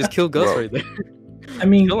Gus. Just kill Gus Bro. right there. I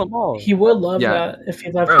mean, Kill them all. he would love Yeah. that if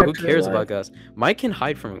he left. Bro, who Hector cares alive. about Gus? Mike can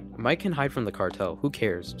hide from the cartel. Who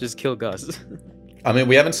cares? Just kill Gus. I mean,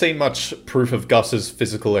 we haven't seen much proof of Gus's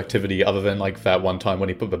physical activity other than like that one time when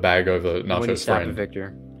he put the bag over when he Nacho's stabbed friend.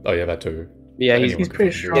 Victor. Oh yeah, that too. Yeah, Anyone He's could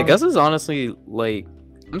pretty fucking do strong. Yeah, it. Gus is honestly like,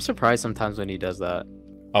 I'm surprised sometimes when he does that.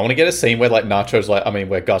 I want to get a scene where like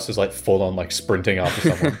where Gus is like full on like sprinting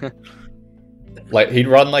after someone. Like he'd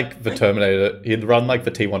run like the Terminator. He'd run like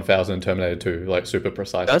the T-1000 in Terminator 2, like super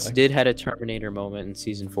precise. Gus did had a Terminator moment in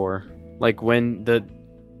season 4, like when the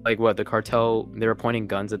cartel, they were pointing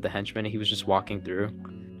guns at the henchmen and he was just walking through.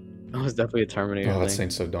 That was definitely a Terminator Oh, that thing.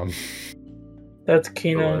 scene's so dumb. That's It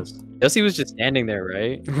Kino. was. Jesse was just standing there,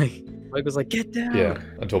 right? Like Mike was like, "Get down." Yeah,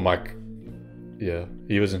 until Mike. Yeah,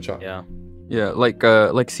 he was in charge. Yeah. Yeah, like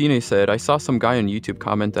Cine said, I saw some guy on YouTube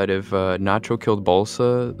comment that if Nacho killed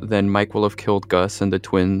Bolsa, then Mike will have killed Gus and the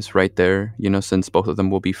twins right there, you know, since both of them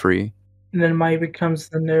will be free. And then Mike becomes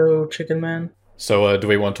the new Chicken Man. So, do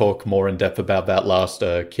we want to talk more in depth about that last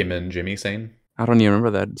Kim and Jimmy scene? I don't even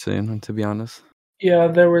remember that scene, to be honest. Yeah,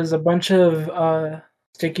 there was a bunch of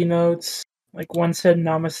sticky notes. Like one said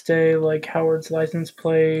Namaste, like Howard's license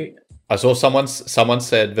plate. I saw someone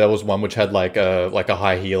said there was one which had like a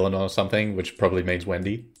high heel on or something, which probably means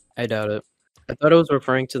Wendy. I doubt it. I thought it was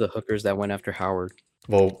referring to the hookers that went after Howard.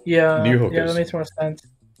 Well, Yeah, new yeah, hookers. that makes more sense.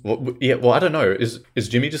 Well, yeah, well, I don't know. Is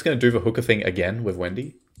Jimmy just going to do the hooker thing again with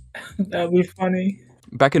Wendy? That'd be funny.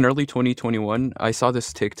 Back in early 2021, I saw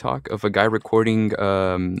this TikTok of a guy recording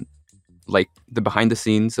like the behind the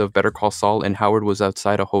scenes of Better Call Saul, and Howard was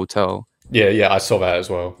outside a hotel. Yeah, I saw that as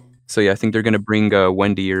well. So yeah, I think they're gonna bring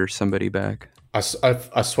Wendy or somebody back. I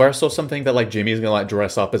swear I saw something that like Jimmy's going to like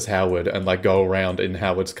dress up as Howard and like go around in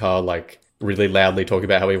Howard's car like really loudly talking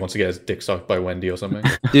about how he wants to get his dick sucked by Wendy or something.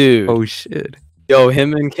 Dude. Oh shit! Yo,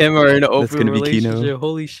 him and Kim are in an open gonna be Kino. relationship.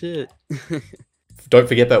 Holy shit. Don't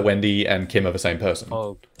forget that Wendy and Kim are the same person.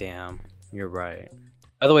 Oh, damn. You're right.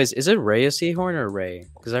 By the way, is it Rhea Seahorn or Ray?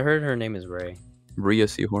 Because I heard her name is Ray. Rhea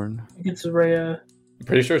Seahorn, I think it's Rhea. I'm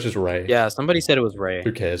pretty sure it's just Ray. Yeah, somebody said it was Ray.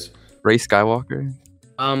 Who cares? Ray Skywalker.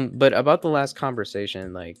 But about the last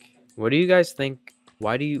conversation, like, what do you guys think?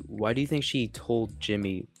 Why do you think she told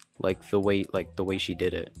Jimmy like the way she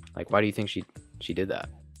did it? Like, why do you think she did that?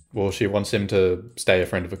 Well, she wants him to stay a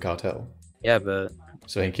friend of the cartel, Yeah, but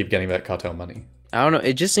so he can keep getting that cartel money. I don't know.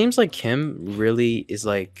 It just seems like Kim really is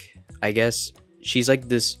like, I guess she's like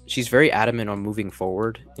this. She's very adamant on moving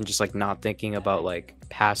forward and just like not thinking about like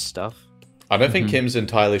past stuff. I don't think Kim's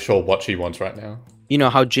entirely sure what she wants right now. you know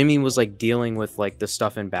how Jimmy was like dealing with like the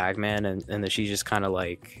stuff in Bagman, and then she's just kind of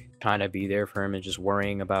like trying to be there for him and just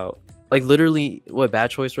worrying about like literally what Bad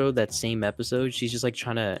Choice wrote that same episode. She's just like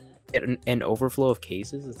trying to get an overflow of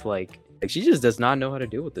cases. It's like she just does not know how to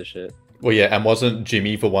deal with this shit. Well, yeah, and wasn't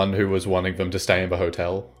Jimmy the one who was wanting them to stay in the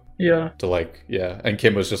hotel? Yeah. To like, yeah, and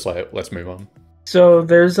Kim was just like, let's move on. So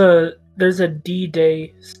there's a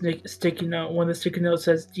D-Day sticky note. When the sticky note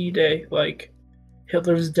says D-Day, like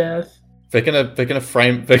Hitler's death. They're gonna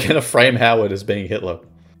frame Howard as being Hitler.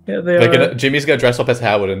 Yeah, they are. Jimmy's gonna dress up as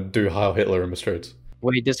Howard and do Heil Hitler in the streets.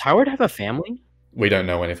 Wait, does Howard have a family? We don't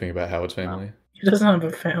know anything about Howard's family. Wow. He doesn't have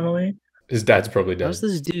a family. His dad's probably dead. How's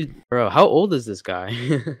this dude, bro? How old is this guy?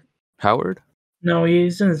 Howard? No,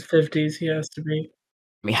 he's in his 50s. He has to be.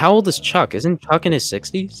 I mean, how old is Chuck? Isn't Chuck in his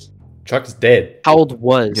 60s? Chuck's dead. How old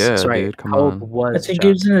was? Yeah, sorry, dude, come how old on. was I think Chuck? he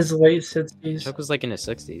was in his late 60s. Chuck was like in his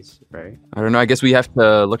 60s, right? I don't know. I guess we have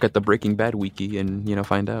to look at the Breaking Bad wiki and,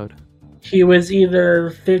 find out. He was either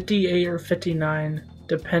 58 or 59,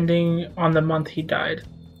 depending on the month he died.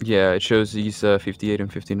 Yeah, it shows he's 58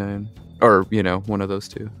 and 59. Or, one of those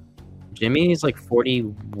two. Jimmy is like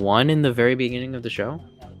 41 in the very beginning of the show.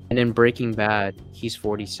 And in Breaking Bad, he's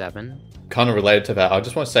 47. Kind of related to that, I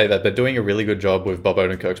just want to say that they're doing a really good job with Bob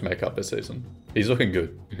Odenkirk's makeup this season. He's looking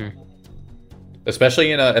good. Mm-hmm.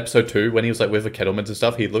 Especially in episode 2, when he was like with the Kettlemans and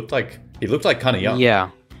stuff, he looked like kind of young.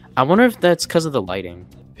 Yeah. I wonder if that's because of the lighting.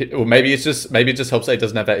 Or maybe it just helps that he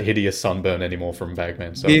doesn't have that hideous sunburn anymore from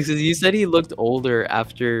Bagman. So Because you said he looked older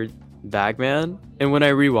after Bagman, and when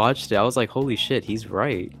I rewatched it, I was like, holy shit, he's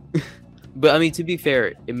right. But I mean, to be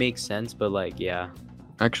fair, it makes sense, but like, yeah.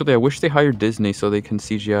 Actually, I wish they hired Disney so they can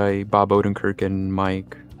CGI Bob Odenkirk and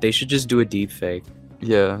Mike. They should just do a deep fake.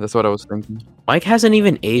 Yeah, that's what I was thinking. Mike hasn't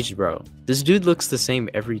even aged, bro. This dude looks the same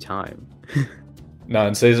every time. no,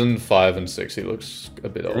 in season 5 and 6, he looks a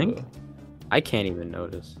bit older. I can't even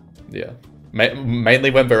notice. Yeah.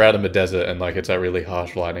 Mainly when they're out in the desert and like it's that really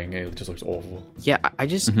harsh lighting, it just looks awful. Yeah, I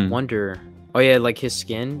just wonder. Oh yeah, like his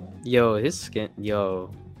skin. Yo, is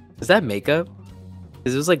that makeup?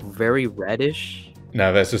 Because it was like very reddish.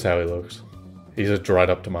 No, that's just how he looks. He's a dried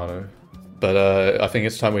up tomato. But I think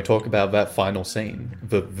it's time we talk about that final scene.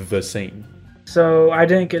 The scene. So I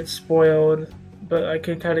didn't get spoiled, but I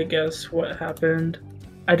can kind of guess what happened.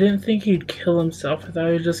 I didn't think he'd kill himself. I thought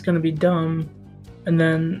he was just going to be dumb. And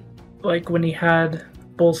then, like, when he had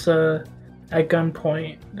Bolsa at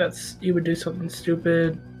gunpoint, he would do something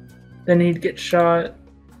stupid. Then he'd get shot.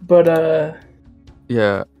 But,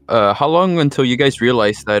 Yeah. How long until you guys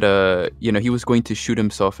realized that, he was going to shoot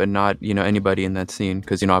himself and not, anybody in that scene?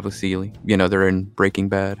 Because, obviously, they're in Breaking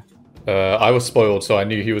Bad. I was spoiled, so I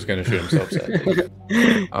knew he was going to shoot himself. Sadly.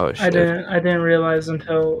 Oh, shit. I didn't realize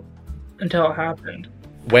until it happened.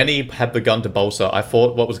 When he had the gun to Bolsa, I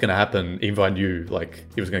thought what was going to happen, even though I knew, like,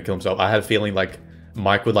 he was going to kill himself. I had a feeling, like,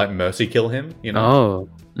 Mike would, like, mercy kill him, Oh.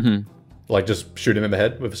 Mm-hmm. Like, just shoot him in the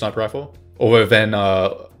head with a sniper rifle. Or then,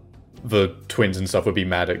 the twins and stuff would be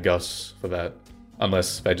mad at Gus for that.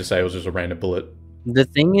 Unless they just say it was just a random bullet. The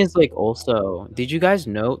thing is, like, also, did you guys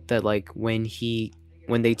note that, like, when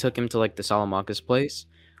they took him to, like, the Salamanca's place,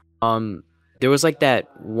 there was, like,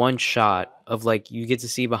 that one shot of, like, you get to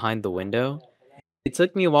see behind the window. It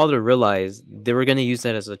took me a while to realize they were going to use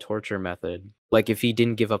that as a torture method. Like, if he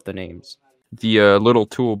didn't give up the names. The little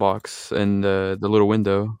toolbox and the little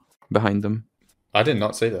window behind them. I did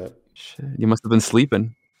not see that. Shit, you must have been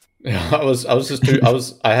sleeping. Yeah,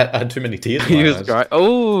 I had too many tears in He my was eyes. crying.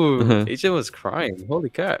 Oh, Agent was crying.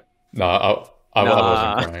 Holy crap. No, I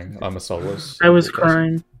wasn't crying. I'm a soulless. I was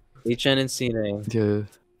crying. HN and Cine. Yeah.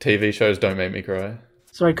 TV shows don't make me cry.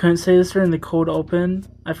 So I couldn't say this during the cold open.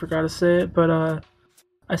 I forgot to say it, but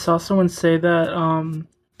I saw someone say that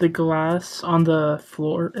the glass on the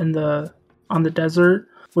floor on the desert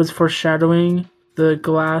was foreshadowing the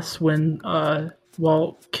glass when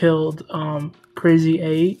Walt killed Crazy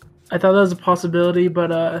 8. I thought that was a possibility,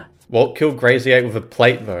 but Walt killed Crazy 8 with a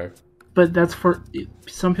plate though. But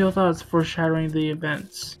some people thought it's foreshadowing the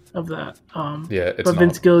events of that. Yeah, it's but not.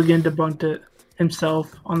 Vince Gilligan debunked it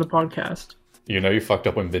himself on the podcast. You fucked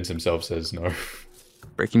up when Vince himself says no.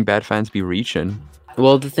 Breaking Bad fans be reaching.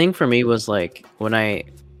 Well, the thing for me was like when I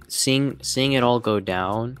seeing it all go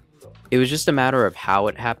down, it was just a matter of how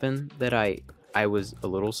it happened that I was a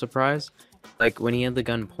little surprised. Like when he had the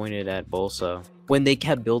gun pointed at Bolsa, when they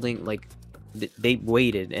kept building, like they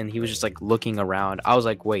waited and he was just like looking around. I was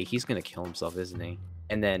like, wait, he's gonna kill himself, isn't he?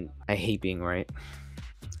 And then I hate being right.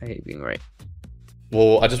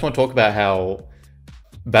 Well, I just want to talk about how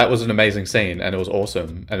that was an amazing scene and it was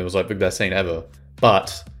awesome and it was like the best scene ever.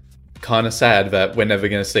 But kind of sad that we're never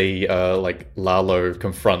going to see like Lalo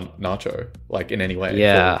confront Nacho like in any way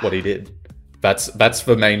Yeah. for what he did. That's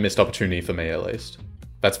the main missed opportunity for me, at least.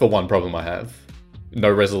 That's the one problem I have.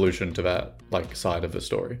 No resolution to that like side of the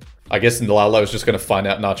story. I guess Lalo's just going to find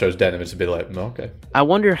out Nacho's dead and it's a bit like, okay. I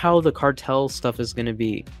wonder how the cartel stuff is going to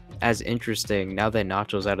be as interesting now that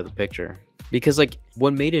Nacho's out of the picture. Because like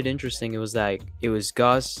what made it interesting, it was like it was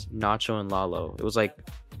Gus, Nacho, and Lalo. It was like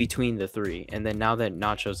between the three, and then now that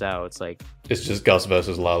Nacho's out, it's like it's just Gus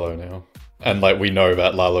versus Lalo now, and like we know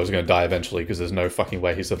that Lalo's gonna die eventually because there's no fucking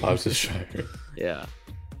way he survives this show. yeah.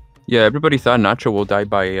 Yeah, everybody thought Nacho will die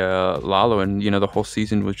by Lalo, and the whole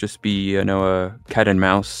season would just be a cat and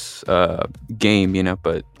mouse game,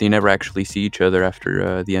 but they never actually see each other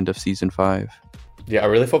after the end of season 5. Yeah, I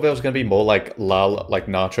really thought there was going to be more like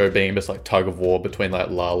Nacho being this like tug of war between like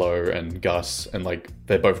Lalo and Gus, and like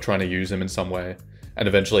they're both trying to use him in some way, and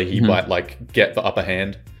eventually he might like get the upper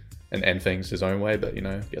hand and end things his own way, but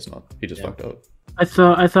guess not. He just fucked up. I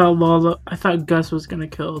thought Gus was gonna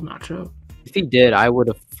kill Nacho. If he did, I would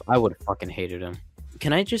have fucking hated him.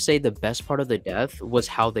 Can I just say the best part of the death was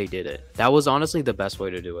how they did it? That was honestly the best way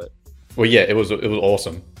to do it. Well, yeah, it was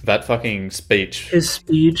awesome. That fucking speech. His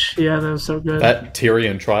speech, yeah, that was so good. That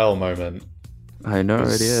Tyrion trial moment. I know,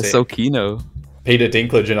 was it is sick. so Kino. Peter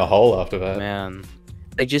Dinklage in a hole after that. Man,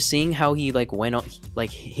 like just seeing how he like went on, like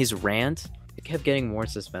his rant, it kept getting more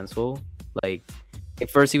suspenseful. Like at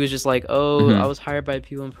first he was just like, "Oh, I was hired by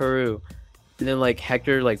people in Peru," and then like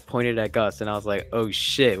Hector like pointed at Gus, and I was like, "Oh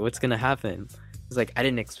shit, what's gonna happen?" It's like I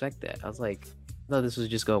didn't expect that. I was like, "No, this was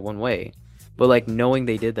just go one way." But like knowing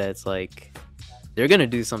they did that, it's like they're gonna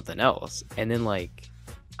do something else. And then like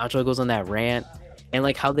Nacho goes on that rant, and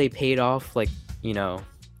like how they paid off, like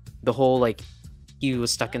the whole like he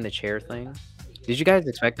was stuck in the chair thing. Did you guys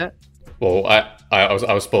expect that? Well, I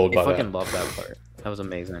was spoiled by I fucking that. loved that part. That was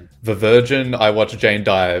amazing. The Virgin, I watched Jane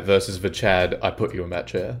die versus the Chad, I put you in that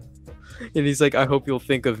chair. And he's like, "I hope you'll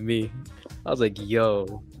think of me." I was like,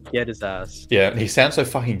 "Yo, get his ass." Yeah, he sounds so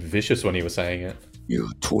fucking vicious when he was saying it.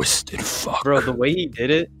 You twisted fuck. Bro, the way he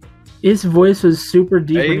did it, His voice was super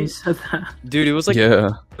deep when Hey. he said that. dude, it was like Yeah.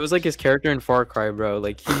 it was like his character in Far Cry, bro.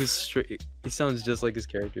 Like he was he sounds just like his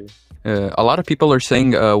character. A lot of people are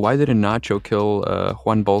saying, why didn't Nacho kill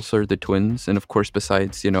Juan Bolser, the twins? And of course,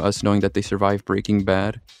 besides, us knowing that they survived Breaking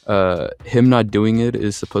Bad, him not doing it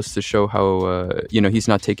is supposed to show how, he's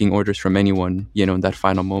not taking orders from anyone, in that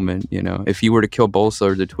final moment, If he were to kill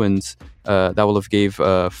Bolser, the twins, that will have gave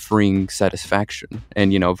Fring satisfaction.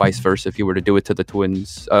 And, vice versa, if he were to do it to the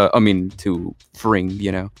twins, to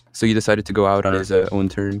Fring, So he decided to go out on his own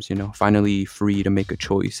terms, finally free to make a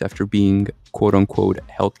choice after being, quote unquote,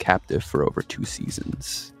 held captive for over 2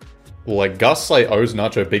 seasons. Well, like Gus like owes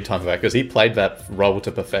Nacho big time for that because he played that role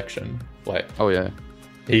to perfection. Like, Oh yeah.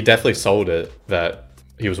 he definitely sold it that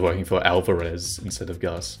he was working for Alvarez instead of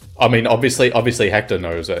Gus. I mean, obviously Hector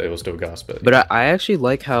knows that it was still Gus, but I actually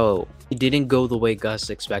like how it didn't go the way Gus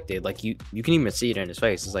expected. Like you can even see it in his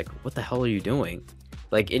face. It's like, what the hell are you doing?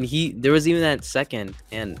 Like, and there was even that second,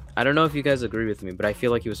 and I don't know if you guys agree with me, but I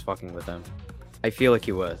feel like he was fucking with him. I feel like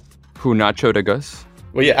he was. Who, Nacho to Gus?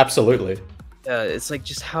 well, yeah, absolutely. It's like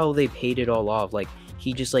just how they paid it all off. Like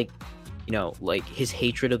he just like, like his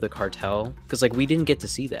hatred of the cartel, because like we didn't get to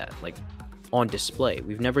see that like on display.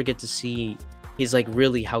 We've never get to see his like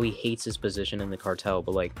really how he hates his position in the cartel.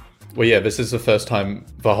 But like, Well, yeah, this is the first time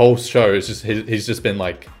the whole show is just he's just been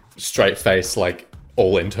like straight face, like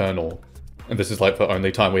all internal, and this is like the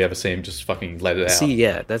only time we ever see him just fucking let it out. see,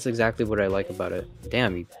 yeah, that's exactly what I like about it.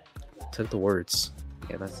 Damn, he took the words.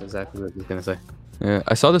 Yeah, that's exactly what he's gonna say. Yeah,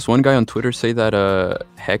 I saw this one guy on Twitter say that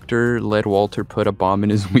Hector let Walter put a bomb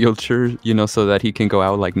in his wheelchair, so that he can go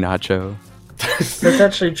out like Nacho. That's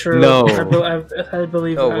actually true. No. I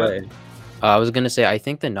believe No that. way. I was gonna say, I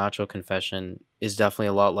think the Nacho confession is definitely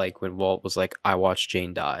a lot like when Walt was like, "I watched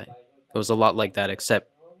Jane die." It was a lot like that, except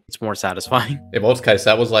it's more satisfying. In Walt's case,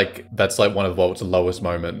 that's like one of Walt's lowest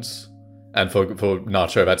moments, and for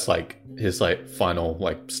Nacho, that's like his like final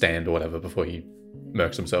like stand or whatever before he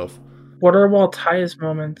murks himself. What are Walt's highest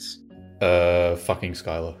moments? Fucking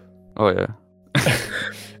Skylar. Oh yeah.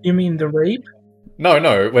 You mean the rape?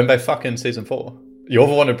 No, when they fuck in season 4. You're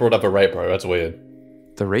the one who brought up a rape, bro. That's weird.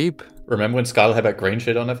 The rape? Remember when Skylar had that green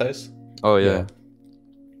shit on her face? Oh yeah.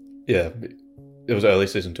 Yeah. It was early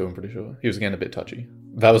season 2, I'm pretty sure. He was getting a bit touchy.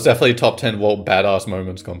 That was definitely top 10 Walt badass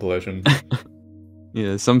moments compilation.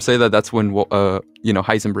 Yeah, some say that that's when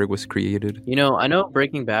Heisenberg was created. I know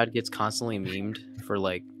Breaking Bad gets constantly memed for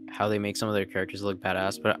like how they make some of their characters look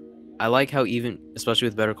badass, but I like how even, especially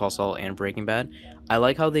with Better Call Saul and Breaking Bad, I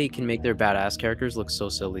like how they can make their badass characters look so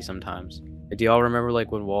silly sometimes. Do y'all remember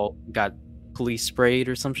like when Walt got police sprayed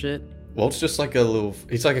or some shit? Walt's just like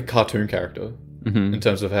he's like a cartoon character in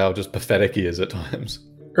terms of how just pathetic he is at times.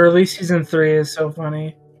 Early season 3 is so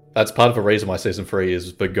funny. That's part of the reason why season 3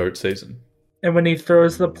 is the GOAT season. And when he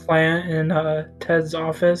throws the plant in Ted's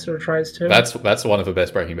office, or tries to. That's one of the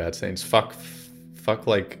best Breaking Bad scenes. Fuck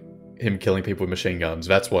like him killing people with machine guns.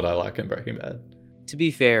 That's what I like in Breaking Bad. To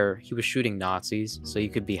be fair, he was shooting Nazis, so you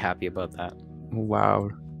could be happy about that. Wow.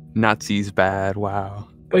 Nazis bad, wow.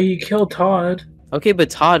 But he killed Todd. Okay, but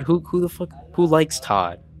Todd, who the fuck, who likes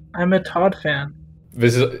Todd? I'm a Todd fan.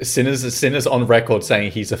 This is Sinner's on record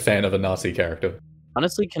saying he's a fan of a Nazi character.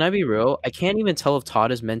 Honestly, can I be real? I can't even tell if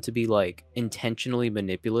Todd is meant to be like intentionally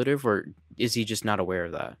manipulative, or is he just not aware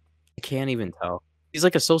of that? I can't even tell. He's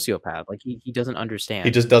like a sociopath. Like he doesn't understand.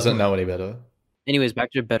 He just doesn't know any better. Anyways,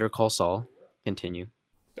 back to Better Call Saul. Continue.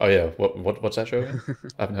 Oh yeah, what's that show?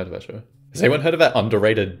 I haven't heard of that show. Has anyone heard of that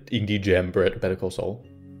underrated indie gem, Better Call Saul?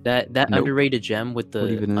 That Nope. underrated gem with the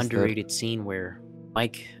What even is underrated scene where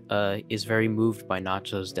Mike is very moved by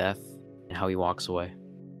Nacho's death and how he walks away.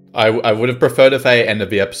 I would have preferred if they ended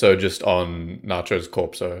the episode just on Nacho's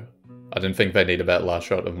corpse. So I didn't think they needed that last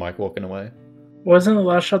shot of Mike walking away. Wasn't the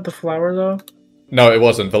last shot the flower, though? No, it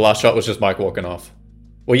wasn't. The last shot was just Mike walking off.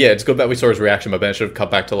 Well, yeah, it's good that we saw his reaction, but then it should have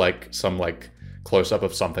cut back to like some like close up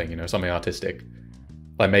of something, you know, something artistic.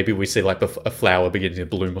 Like maybe we see like a flower beginning to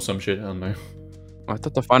bloom or some shit. I don't know. I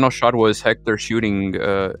thought the final shot was Hector shooting.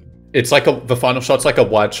 It's like the final shot's like a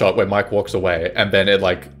wide shot where Mike walks away, and then it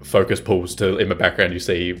like focus pulls to in the background. You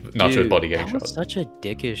see Nacho's Dude, body getting that shot. was such a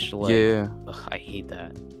dickish. Like, Yeah. ugh, I hate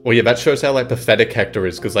that. Well, yeah, that shows how like pathetic Hector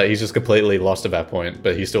is, because like he's just completely lost at that point,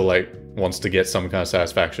 but he still like wants to get some kind of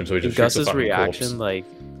satisfaction, so he just shoots the Gus's fucking reaction, corpse. like,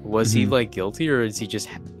 was he like guilty, or is he just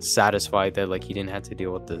satisfied that like he didn't have to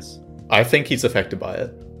deal with this? I think he's affected by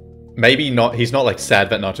it. Maybe not. He's not like sad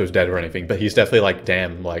that Nacho's dead or anything, but he's definitely like,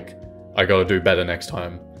 damn, like I got to do better next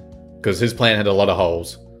time, because his plan had a lot of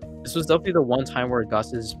holes. This was definitely the one time where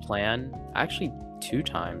Gus's plan, actually two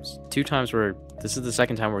times where this is the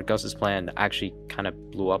second time where Gus's plan actually kind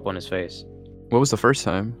of blew up on his face. What was the first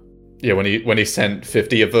time? Yeah, when he sent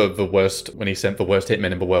 50 of the worst, when he sent the worst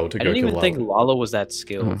hitmen in the world to I go didn't kill even think Lalo. Lalo was that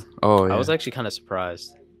skilled. Oh, yeah. I was actually kind of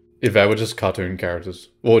surprised. If they were just cartoon characters.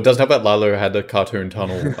 Well, it does help that Lalo had a cartoon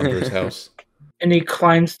tunnel under his house. And he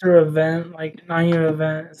climbs through a vent, like not even a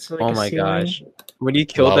vent. It's like Oh a my ceiling. gosh. When he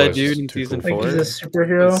killed Lalo's that dude in too season cool. Like 4, he's a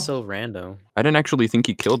superhero. it's so random. I didn't actually think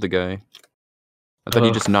he killed the guy. I thought he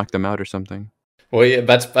Ugh. just knocked him out or something. Well, yeah,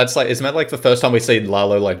 that's like, isn't that like the first time we see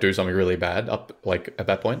Lalo like do something really bad up like at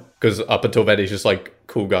that point? Because up until then he's just like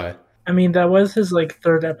cool guy. I mean, that was his like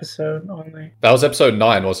third episode only. That was episode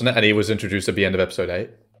 9, wasn't it? And he was introduced at the end of episode 8.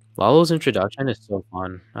 Lalo's introduction is so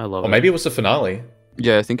fun. I love Or it. maybe it was the finale.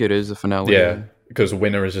 Yeah, I think it is the finale. Yeah, because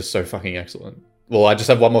Winner is just so fucking excellent. Well, I just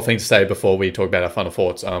have one more thing to say before we talk about our final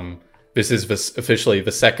thoughts. This is officially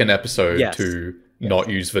the second episode Yes. to not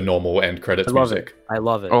use the normal end credits I love music. it. I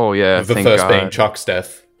love it. Oh, yeah. The thank first God. being Chuck's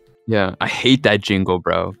death. Yeah, I hate that jingle,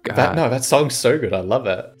 bro. God. That song's so good. I love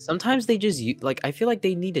that. Sometimes they just like, I feel like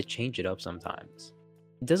they need to change it up sometimes.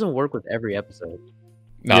 It doesn't work with every episode.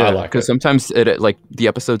 No, yeah, I like because it. sometimes it like the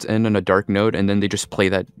episodes end on a dark note, and then they just play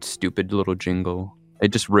that stupid little jingle. It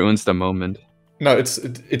just ruins the moment. No,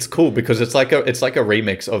 it's cool because it's like a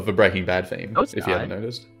remix of the Breaking Bad theme. No, it's if you haven't not.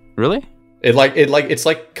 noticed, Really? it's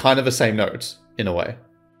like kind of the same notes in a way.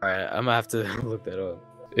 All right, I'm gonna have to look that up.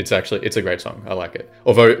 It's a great song. I like it.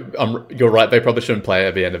 Although you're right, they probably shouldn't play it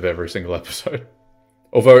at the end of every single episode.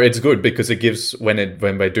 Although it's good because it gives when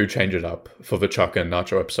they do change it up for the Chuck and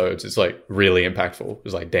Nacho episodes, it's like really impactful.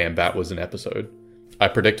 It's like, damn, that was an episode. I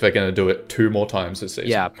predict they're going to do it 2 more times this season.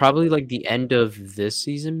 Yeah, probably like the end of this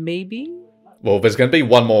season, maybe. Well, there's going to be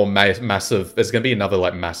one more massive. There's going to be another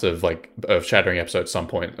like massive like earth-shattering episode at some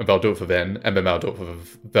point, and they'll do it for then, and then they'll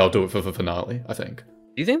do it for the finale. I think.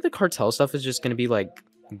 Do you think the cartel stuff is just gonna be like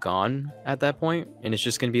gone at that point, and it's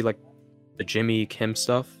just gonna be like the Jimmy Kim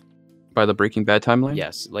stuff? By the Breaking Bad timeline?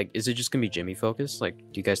 Yes. Like, is it just gonna be Jimmy focused? Like,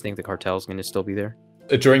 do you guys think the cartel's gonna still be there?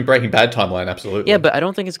 During Breaking Bad timeline, absolutely. Yeah, but I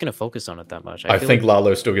don't think it's gonna focus on it that much. I feel think like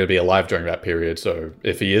Lalo's still going to be alive during that period. So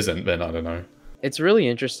if he isn't, then I don't know. it's really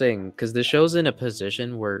interesting because the show's in a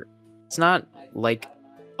position where it's not like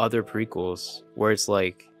other prequels where it's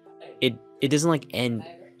like it doesn't like end.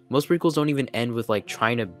 Most prequels don't even end with like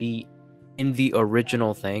trying to be in the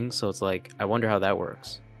original thing. So it's like, I wonder how that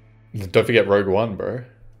works. Don't forget Rogue One, bro.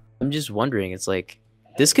 I'm just wondering, it's like,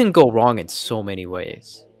 this can go wrong in so many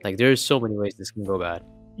ways. Like, there's so many ways this can go bad.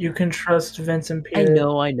 You can trust Vince and Peter.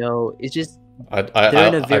 I know. It's just, I they're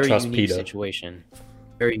in a very trust unique Peter. situation.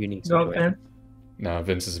 Very unique No, situation. Vince. No,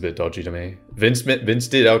 Vince is a bit dodgy to me. Vince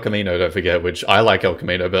did El Camino, don't forget, which I like El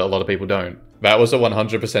Camino, but a lot of people don't. That was a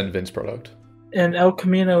 100% Vince product. And El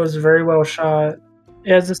Camino is very well shot.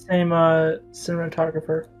 It has the same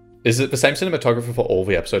cinematographer. Is it the same cinematographer for all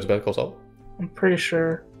the episodes of Better Call Saul? I'm pretty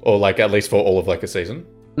sure. Or like at least for all of like a season?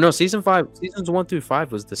 No, seasons 1 through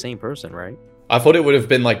 5 was the same person, right? I thought it would have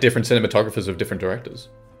been like different cinematographers of different directors.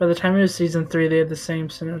 By the time it was season 3, they had the same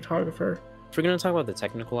cinematographer. If we're gonna talk about the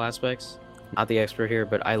technical aspects, not the expert here,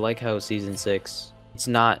 but I like how season 6, there's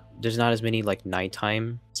not as many like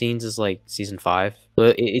nighttime scenes as like season 5.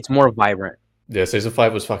 But it's more vibrant. Yeah, season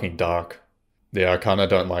 5 was fucking dark. Yeah, I kind of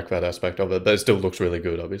don't like that aspect of it, but it still looks really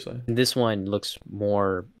good, obviously. This one looks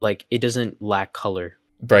more like it doesn't lack color.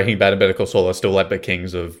 Breaking Bad and Better Call Saul are still like the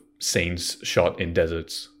kings of scenes shot in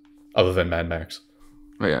deserts, other than Mad Max.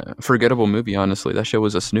 Oh, yeah, forgettable movie, honestly. That show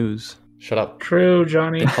was a snooze. Shut up. True,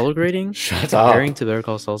 Johnny. The color grading Shut up. comparing to Better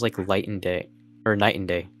Call Saul is like light and day. Or night and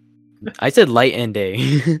day. I said light and day.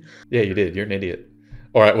 Yeah, you did. You're an idiot.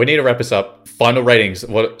 All right, we need to wrap this up. Final ratings.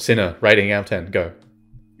 What Sinner rating out of 10? Go.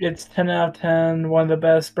 It's 10 out of 10, one of the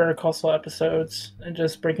best Better Call Saul episodes, and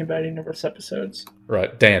just Breaking Bad universe episodes.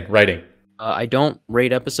 Right, Dan, rating. I don't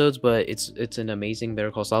rate episodes, but it's an amazing Better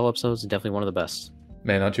Call Saul episode. It's definitely one of the best.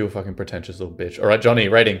 Man, aren't you a fucking pretentious little bitch? All right, Johnny,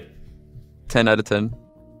 rating. 10 out of 10.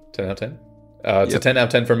 10 out of 10? It's a 10 out of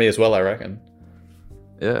 10 for me as well, I reckon.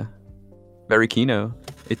 Yeah. Very Kino.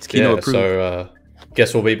 It's Kino approved. So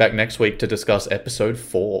guess we'll be back next week to discuss episode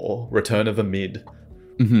 4, Return of the Mid.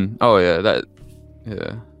 Mm-hmm. Oh, yeah.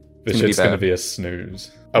 Yeah. This shit's going to be a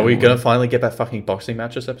snooze. Are we going to finally get that fucking boxing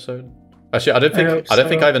match this episode? Actually, I don't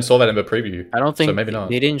think I even saw that in the preview. I don't think so maybe not.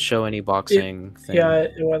 They didn't show any boxing thing. Yeah,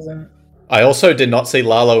 it wasn't. I also did not see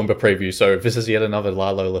Lalo in the preview, so this is yet another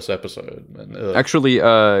Lalo-less episode. And, actually,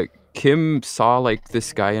 Kim saw like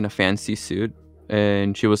this guy in a fancy suit,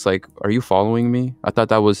 and she was like, "Are you following me?" I thought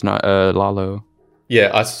that was not Lalo.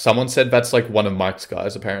 Yeah, someone said that's like one of Mike's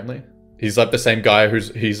guys, apparently. He's like the same guy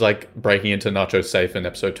he's like breaking into Nacho's safe in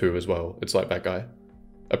episode 2 as well. It's like that guy,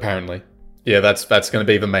 apparently. Yeah, that's going to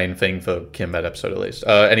be the main thing for Kim that episode at least.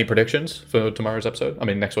 Any predictions for tomorrow's episode? I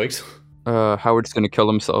mean, next week's? Howard's going to kill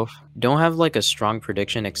himself. Don't have like a strong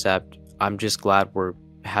prediction, except I'm just glad we're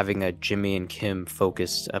having a Jimmy and Kim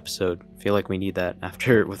focused episode. I feel like we need that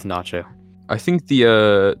after with Nacho. I think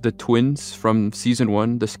the twins from season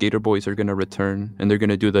 1, the Skater Boys, are gonna return, and they're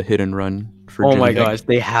gonna do the hit and run for Oh Jimmy. my gosh,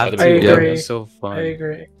 they have to. I agree. It's so fun. I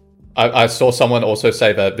agree. I saw someone also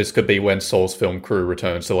say that this could be when Saul's film crew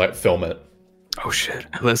returns to like film it. Oh shit,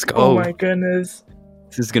 let's go. Oh my goodness.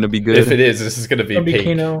 This is gonna be good. If it is, this is going to be peak.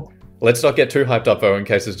 Kino. Let's not get too hyped up though, in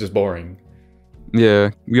case it's just boring. Yeah,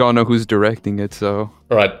 we all know who's directing it, so.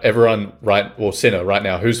 All right, everyone, Sinner, right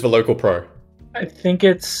now, who's the local pro? I think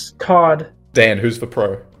it's Todd. Dan, who's the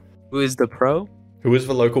pro? Who is the pro? Who is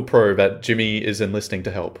the local pro that Jimmy is enlisting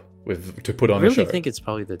to help to put on I a really show? think it's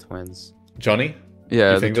probably the twins. Johnny? Yeah,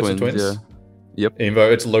 You the think that's the twins. twins? Yeah. Yep. Even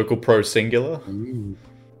though it's local pro singular? Ooh.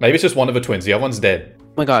 Maybe it's just one of the twins. The other one's dead. Oh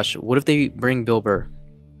my gosh, what if they bring Bill Burr?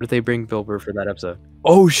 What if they bring Bill Burr for that episode?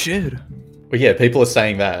 Oh shit. Well, yeah, people are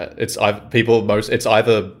saying that. It's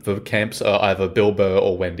either the camps are either Bill Burr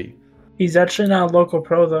or Wendy. He's actually not a local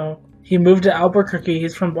pro, though. He moved to Albuquerque.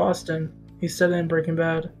 He's from Boston. He said it in Breaking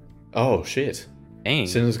Bad. Oh, shit. Dang.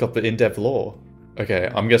 Sinner's got the in-depth lore. Okay,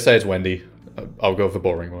 I'm going to say it's Wendy. I'll go with the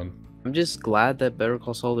boring one. I'm just glad that Better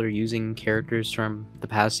Call Saul are using characters from the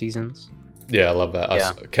past seasons. Yeah, I love that.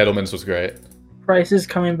 Yeah. Kettleman's was great. Price is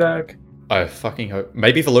coming back. I fucking hope.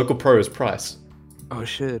 Maybe the local pro is Price. Oh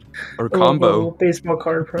shit. Or A combo. local baseball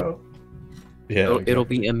card pro. Yeah. It'll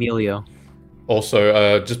be Emilio.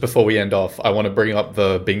 Also, just before we end off, I want to bring up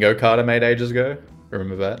the bingo card I made ages ago.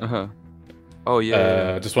 Remember that? Uh-huh. Oh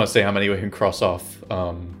yeah. Just want to see how many we can cross off.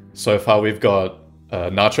 So far we've got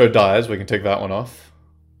Nacho dies. We can take that one off.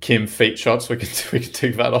 Kim feet shots. We can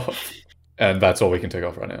take that off. And that's all we can take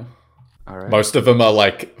off right now. All right. Most of them are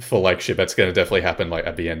like for like shit that's going to definitely happen like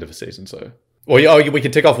at the end of the season. So, well, yeah, we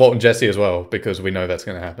can tick off Walt and Jesse as well because we know that's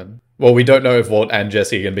going to happen. Well, we don't know if Walt and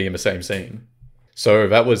Jesse are going to be in the same scene. So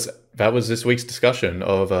that was this week's discussion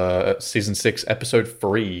of season 6, episode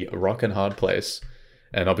 3, Rock and Hard Place,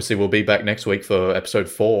 and obviously we'll be back next week for episode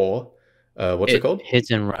 4. What's it called?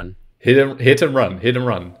 Hit and Run. Hit and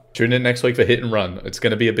run. Tune in next week for Hit and Run. It's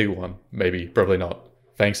going to be a big one. Maybe, probably not.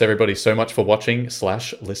 Thanks everybody so much for watching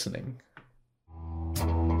 / listening.